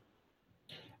hostile,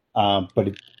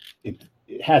 but it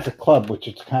has a club which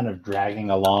it's kind of dragging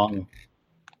along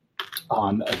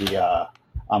on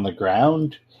the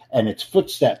ground, and its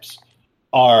footsteps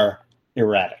are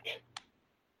erratic.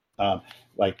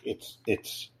 Like it's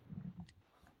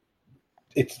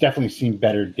definitely seen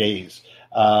better days.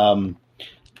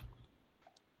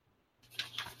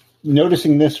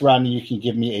 Noticing this, Rodney, you can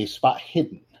give me a spot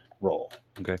hidden roll.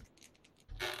 Okay.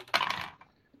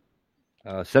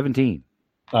 17.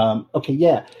 Okay,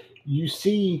 yeah. You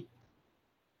see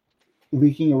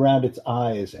leaking around its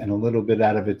eyes and a little bit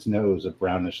out of its nose a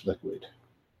brownish liquid.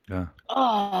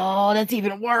 Oh, that's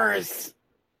even worse.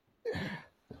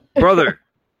 Brother,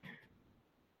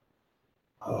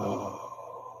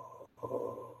 Oh.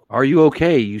 are you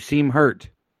okay? You seem hurt.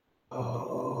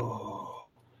 Oh.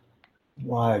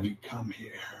 Why have you come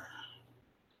here?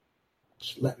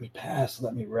 Just let me pass.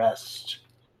 Let me rest.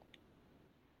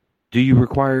 Do you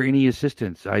require any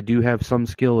assistance? I do have some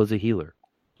skill as a healer.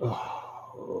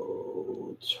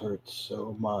 Oh, it hurts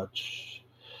so much.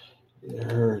 It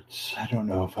hurts. I don't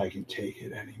know if I can take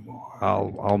it anymore.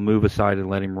 I'll move aside and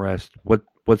let him rest. What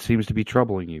seems to be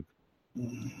troubling you?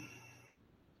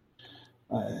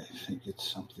 I think it's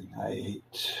something I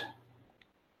ate.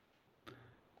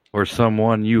 Or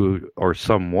someone you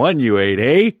ate,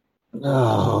 eh?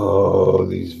 Oh,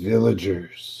 these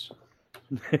villagers.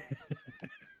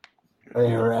 They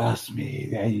harass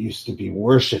me. I used to be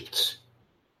worshipped.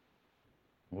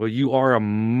 Well, you are a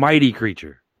mighty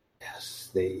creature. Yes,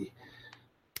 they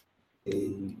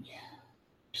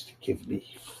used to give me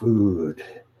food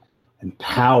and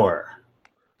power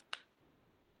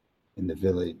in the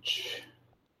village.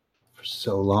 For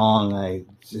so long I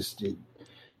existed.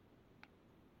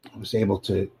 I was able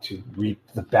to reap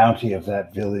the bounty of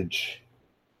that village.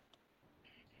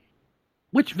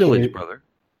 Which village, Okay. brother?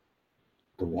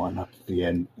 The one up the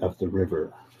end of the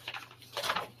river.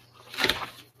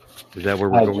 Is that where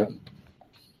we're going?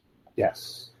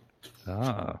 Yes.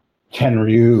 Ah,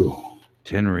 Tenryu.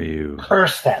 Tenryu.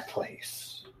 Curse that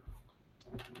place.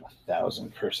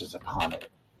 1,000 curses upon it. It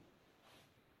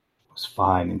was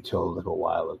fine until a little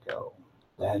while ago.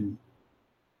 Then,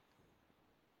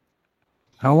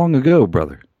 How long ago,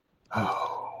 brother?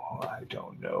 I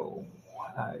don't know.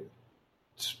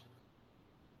 It's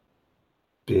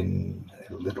been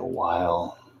a little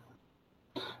while.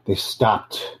 They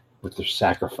stopped with their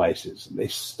sacrifices. They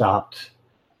stopped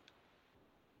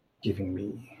giving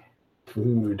me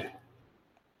food.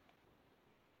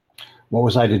 What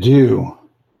was I to do?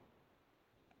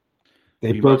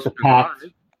 They You broke must the pact.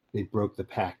 survive. They broke the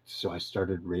pact, so I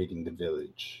started raiding the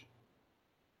village.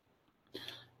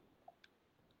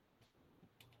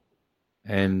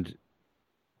 And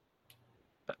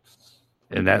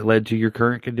that led to your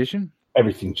current condition?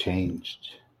 Everything changed.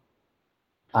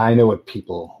 I know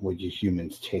what you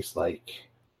humans taste like.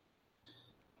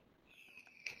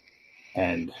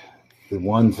 And the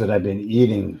ones that I've been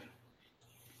eating,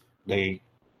 they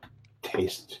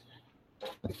taste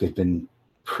like they've been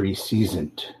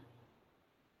pre-seasoned.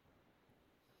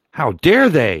 How dare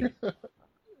they?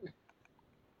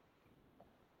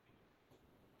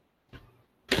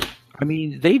 I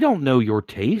mean, they don't know your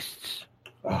tastes.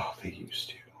 Oh, they used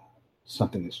to.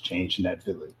 Something has changed in that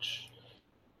village.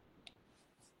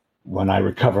 When I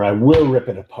recover, I will rip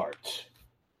it apart.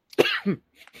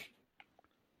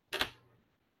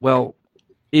 Well,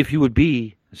 if you would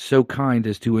be so kind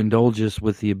as to indulge us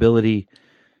with the ability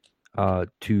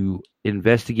to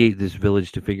investigate this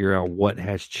village to figure out what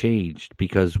has changed,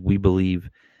 because we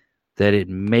believe that it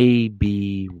may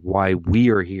be why we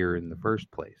are here in the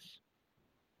first place.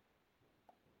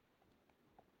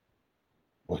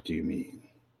 What do you mean?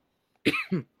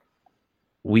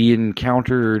 We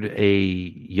encountered a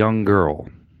young girl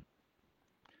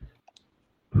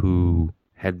who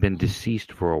had been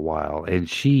deceased for a while, and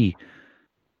she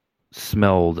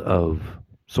smelled of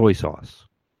soy sauce,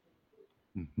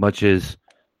 much as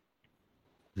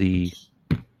the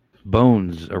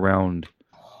bones around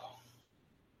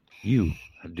you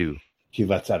do. He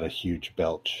lets out a huge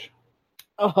belch.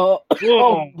 Oh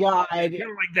God! Like It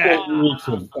reeks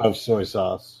of soy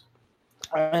sauce.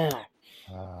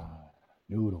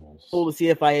 Noodles. Cool to see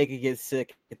if I could get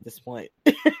sick at this point.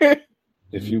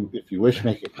 If you wish,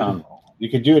 make it common. You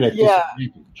could do it at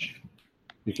disadvantage.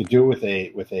 You could do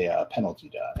it with a penalty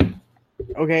die.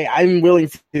 Okay, I'm willing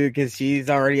to because she's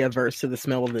already averse to the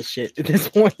smell of this shit at this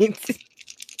point.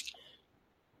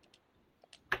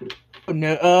 Oh,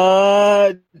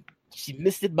 no, she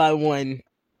missed it by one.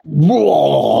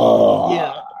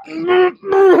 Yeah.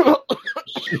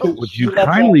 Would you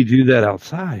kindly do that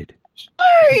outside?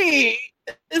 Hey!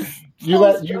 You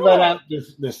let out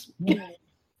this,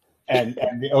 and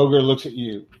the ogre looks at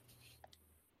you.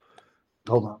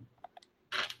 Hold on.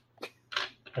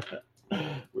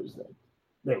 Where's that?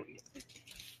 There we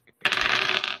go.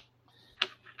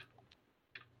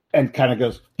 And kind of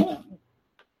goes.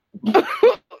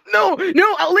 No,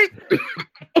 I'll leave.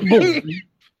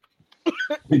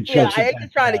 Yeah, I ain't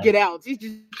just trying to get out. She's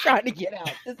just trying to get out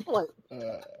at this point.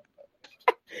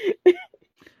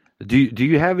 Do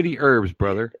you have any herbs,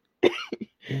 brother?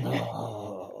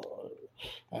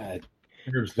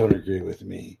 Herbs don't agree with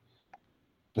me.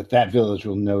 But that village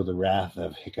will know the wrath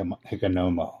of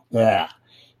Hikaneo.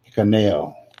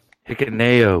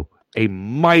 Hikaneo, a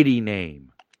mighty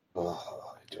name.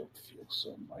 Oh, I don't feel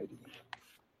so mighty.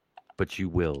 But you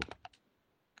will.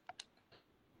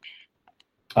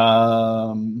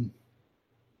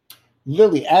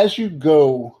 Lily, as you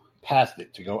go past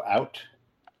it to go out,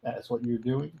 that's what you're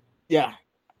doing? Yeah.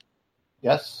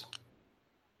 Yes?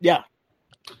 Yeah.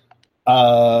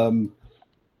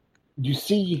 You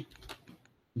see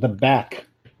the back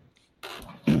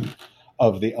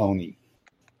of the Oni.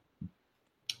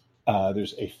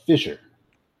 There's a fissure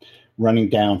running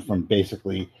down from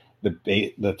basically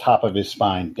the top of his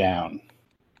spine down,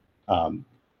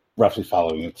 roughly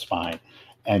following its spine.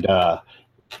 And a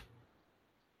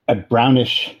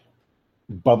brownish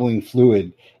bubbling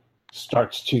fluid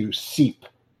starts to seep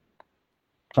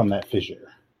from that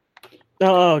fissure.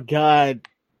 Oh God,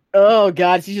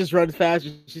 she just runs fast.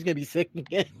 She's gonna be sick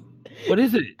again. What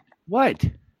is it? What?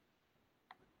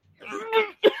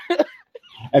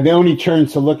 And then he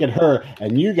turns to look at her,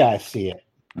 and you guys see it.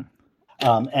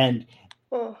 And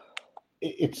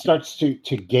it starts to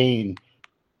gain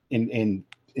in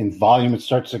volume. It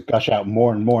starts to gush out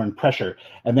more and more in pressure.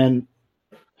 And then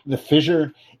the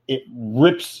fissure, it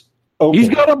rips open. He's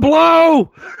gonna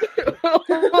blow!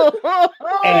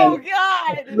 Oh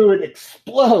God! The fluid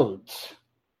explodes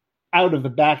out of the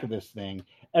back of this thing.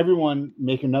 Everyone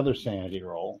make another sanity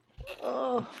roll.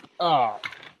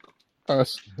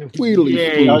 Tweedly.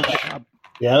 Yeah.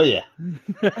 Yeah, oh yeah.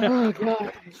 Oh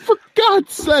god. For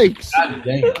God's sakes! God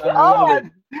dang it. Oh, I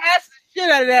passed the shit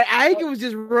out of that. I think it was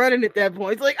just running at that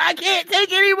point. It's like I can't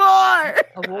take anymore. I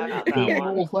rolled got two that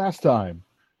one. rolls last time.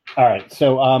 All right.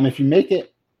 So if you make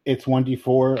it, it's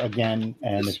 1d4 again,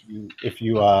 and if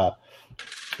you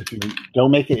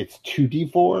don't make it, it's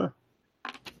 2d4.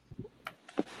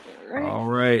 All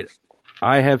right.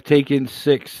 I have taken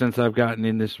 6 since I've gotten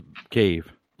in this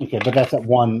cave. Okay, but that's at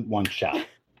one shot.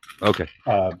 Okay.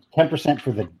 10%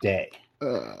 for the day.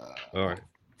 All right.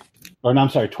 Or no, I'm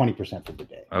sorry, 20% for the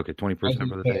day. Okay, 20%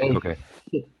 for the day. Okay.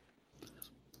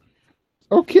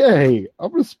 Okay, I'm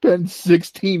gonna spend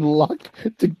 16 luck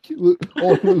to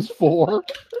only lose 4.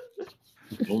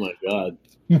 Oh my god.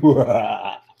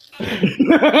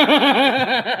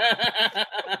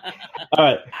 All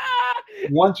right.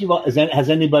 Once has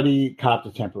anybody copped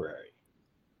a temporary?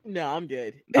 No, I'm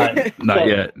good. All right. Not So,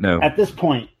 yet. No. At this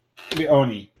point, the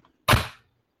Oni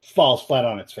falls flat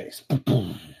on its face.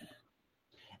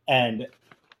 And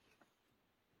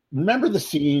remember the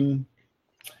scene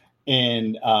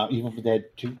in Evil Dead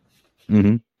 2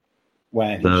 Mm-hmm.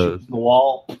 when he shoots the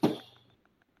wall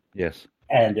Yes.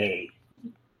 and a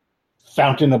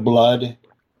fountain of blood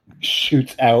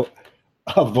shoots out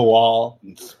of the wall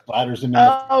and splatters him in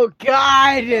the Oh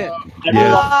god.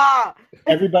 Ah!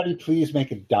 Everybody, please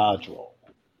make a dodge roll.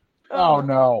 Oh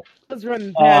no! I was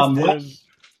running past him. Wes,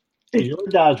 your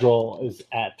dodge roll is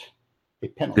at a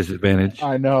penalty. Disadvantage.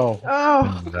 I know.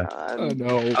 Oh I god.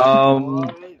 know.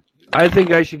 I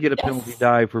think I should get a penalty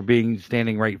die for being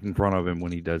standing right in front of him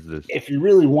when he does this. If you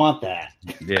really want that,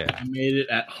 Yeah. I made it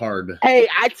at hard. Hey,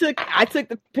 I took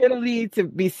the penalty to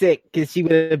be sick because she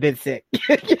would have been sick.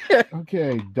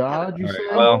 Okay, dodge. You All right,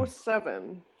 said. well-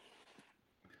 07.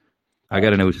 I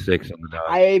got an 06 on the die.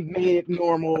 I made it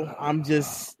normal. I'm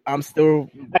still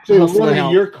actually, hustling Lily,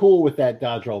 out. you're cool with that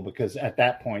dodge roll because at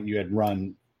that point you had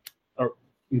run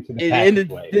into the In the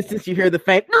passageway. distance, you hear the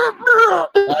faint.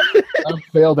 I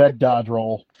failed that dodge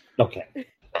roll. Okay.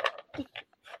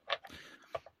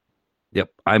 Yep.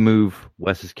 I move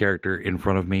Wes's character in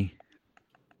front of me.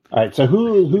 All right. So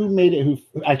who made it? Who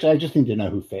actually? I just need to know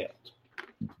who failed.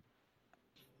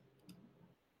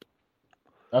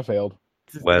 I failed.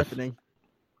 This is Wes. deafening.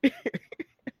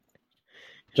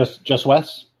 Just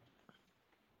Wes.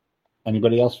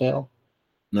 Anybody else fail?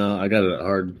 No, I got it at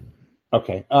hard.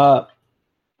 Okay.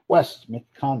 Wes, make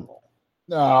a con roll.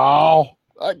 No,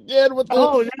 again with the.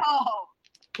 Oh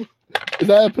no! Is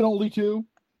that a penalty too?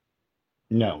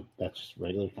 No, that's just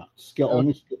regular con.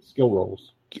 Only skill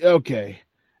rolls. Okay,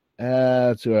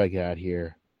 that's what I got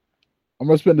here. I'm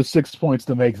gonna spend the 6 points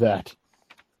to make that.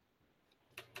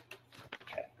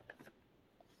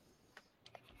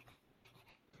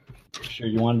 Sure,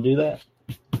 you want to do that?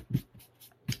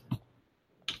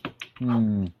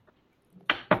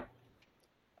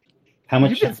 How You've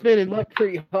much? been spending luck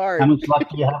pretty hard. How much luck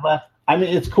do you have left? I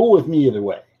mean, it's cool with me either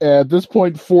way. At this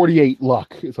point, 48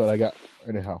 luck is what I got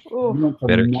anyhow. Ooh. You went from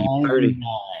Better keep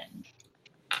 99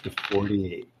 to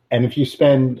 48. And if you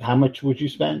spend, how much would you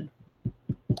spend?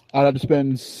 I'd have to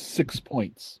spend 6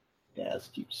 points. Yeah, let's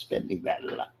keep spending that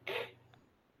luck.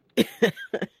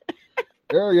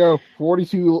 There we go.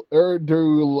 42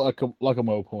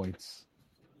 Luckamo points.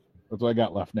 That's what I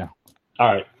got left now.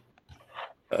 All right.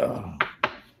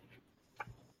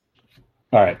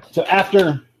 All right. So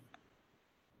after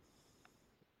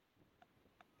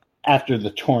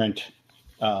the torrent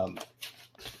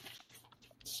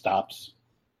stops,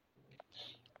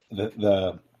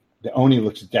 the Oni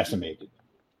looks decimated.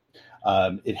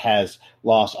 It has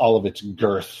lost all of its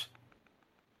girth,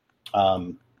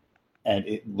 and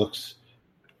it looks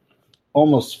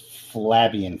almost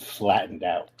flabby and flattened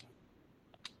out.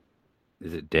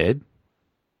 Is it dead?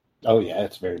 Oh yeah,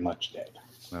 it's very much dead.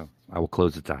 No. I will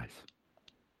close its eyes.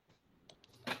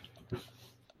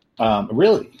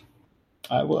 Really?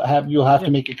 You'll have to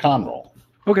make a con roll.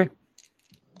 Okay.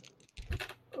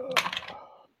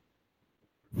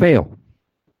 Fail.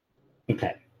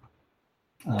 Okay.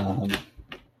 Hold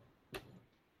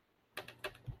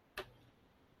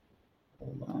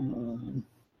on.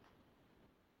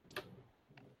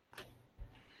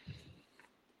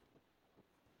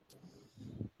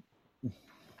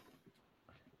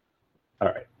 All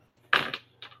right.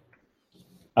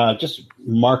 Just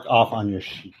mark off on your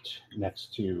sheet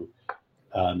next to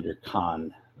your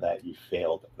con that you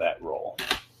failed that roll.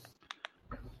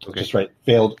 Okay. Just write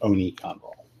failed Oni con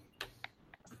roll.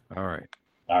 All right.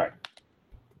 All right.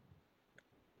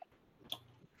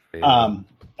 Fail.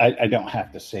 I don't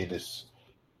have to say this,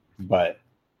 but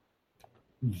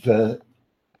the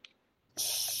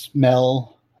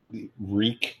smell, the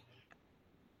reek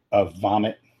of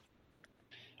vomit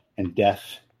and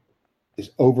death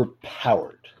is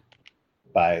overpowered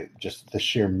by just the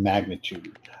sheer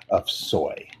magnitude of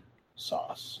soy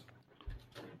sauce.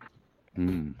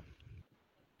 Mm.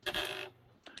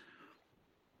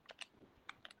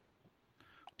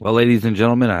 Well, ladies and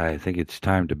gentlemen, I think it's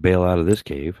time to bail out of this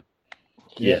cave.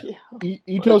 Yeah.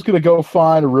 Ito's going to go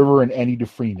find a river and Annie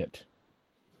Dufresne it.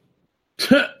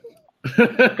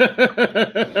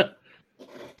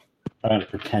 I'm going to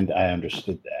pretend I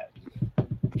understood that.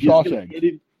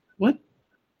 Shawshank. What?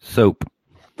 Soap.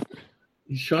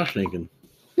 He's Shawshanking.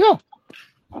 Yeah.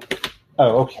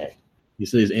 Oh, okay. He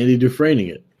says Andy Dufresne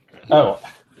it. Oh,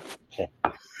 okay.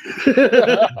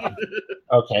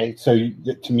 Okay, so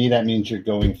to me that means you're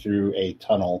going through a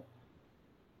tunnel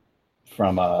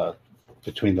from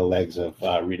between the legs of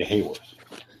Rita Hayworth.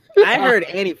 I heard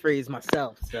antifreeze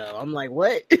myself, so I'm like,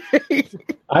 what?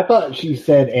 I thought she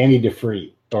said Annie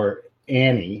Dufresne or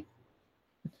Annie.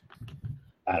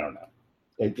 I don't know.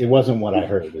 It wasn't what I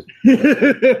heard. Ani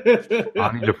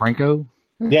DeFranco?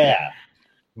 Yeah.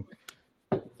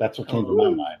 That's what came to my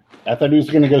mind. I thought he was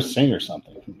going to go sing or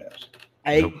something. Who knows?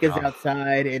 Ike is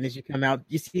outside, and as you come out,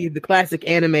 you see the classic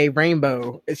anime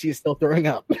rainbow, and she's still throwing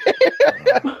up.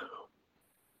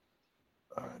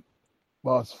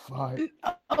 Let's find.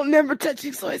 I'm never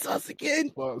touching soy sauce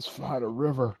again. Let's find a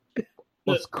river.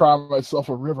 Let's cry myself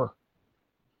a river.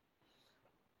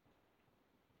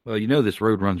 Well, you know this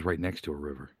road runs right next to a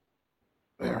river.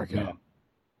 There we go. Yeah,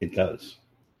 it does.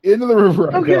 Into the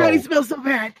river I Oh go. god, he smells so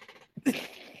bad.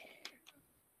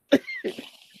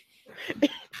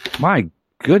 My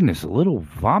goodness, a little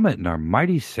vomit and our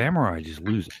mighty samurai just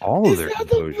lose all of It's their not the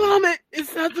composure. vomit.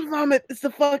 It's not the vomit. It's the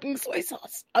fucking soy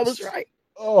sauce. I was right.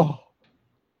 Oh.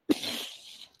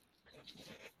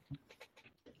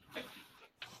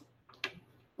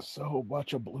 So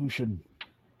much ablution.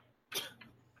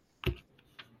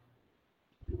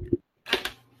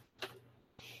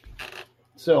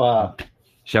 So,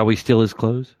 Shall we steal his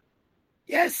clothes?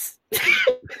 Yes.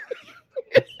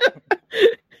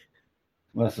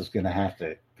 Les is going to have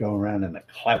to go around in a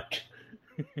clout.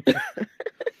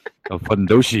 A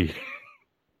fundoshi.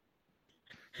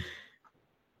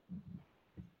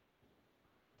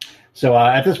 So,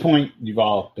 at this point, you've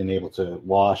all been able to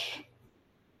wash.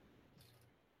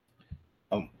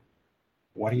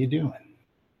 What are you doing?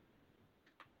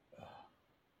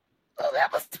 Oh,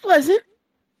 that was pleasant.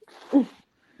 You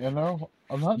know,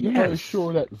 I'm not entirely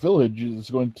sure that village is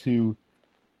going to.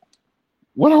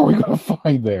 What are we going to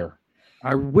find there?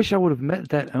 I wish I would have met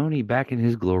that Oni back in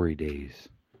his glory days.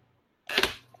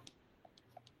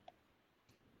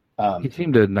 He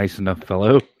seemed a nice enough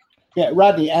fellow. Yeah,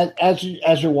 Rodney, as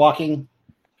you're walking,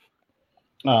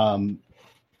 all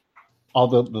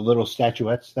the little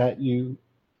statuettes that you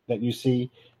see,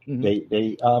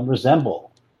 they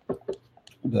resemble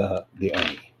the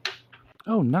Oni.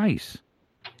 Oh, nice.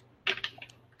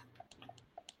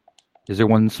 Is there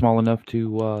one small enough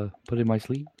to put in my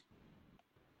sleeve?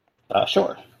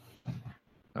 Sure.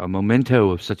 A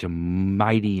memento of such a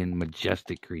mighty and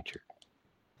majestic creature.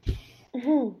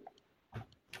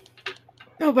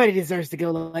 Nobody deserves to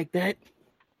go like that.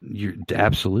 You're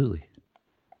absolutely.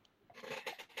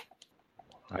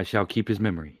 I shall keep his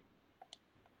memory.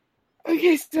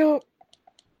 Okay, so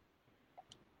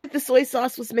the soy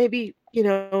sauce was maybe,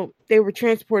 they were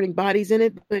transporting bodies in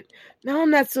it, but now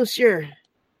I'm not so sure.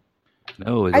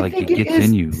 No, I it think gets it is-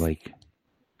 in you like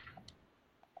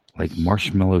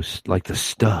marshmallows, like the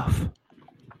stuff.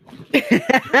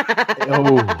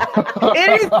 Oh.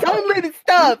 It is totally the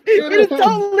stuff. It is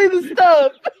totally the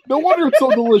stuff. No wonder it's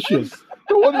so delicious.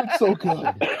 No wonder it's so good.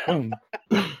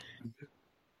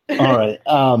 All right.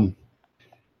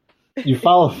 You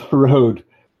follow the road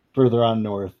further on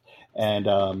north,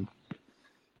 and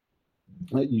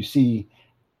you see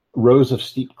rows of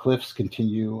steep cliffs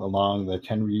continue along the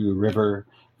Tenryu River,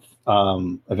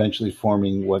 eventually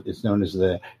forming what is known as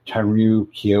the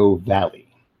Tenryū-kyo Valley.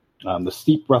 The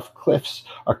steep, rough cliffs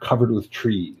are covered with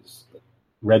trees,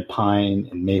 red pine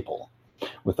and maple,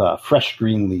 with fresh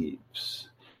green leaves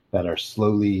that are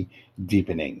slowly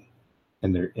deepening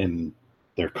in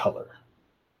their color.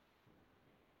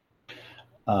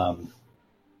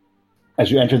 As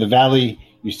you enter the valley,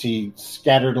 you see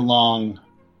scattered along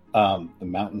the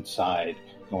mountainside,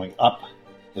 going up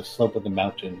the slope of the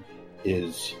mountain,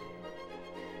 is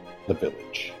the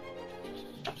village.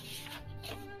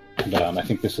 And, I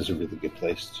think this is a really good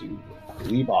place to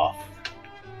leave off.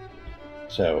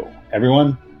 So,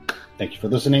 everyone, thank you for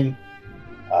listening.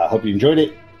 Hope you enjoyed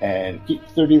it, and keep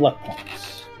 30 luck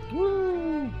points.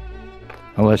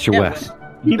 Unless you're Wes.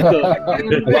 And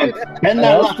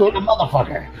that luck,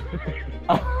 motherfucker.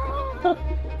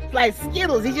 like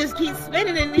Skittles. He just keeps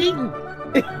spinning and eating.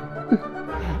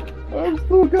 I've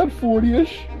still got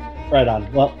 40-ish. Right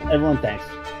on. Well, everyone, thanks.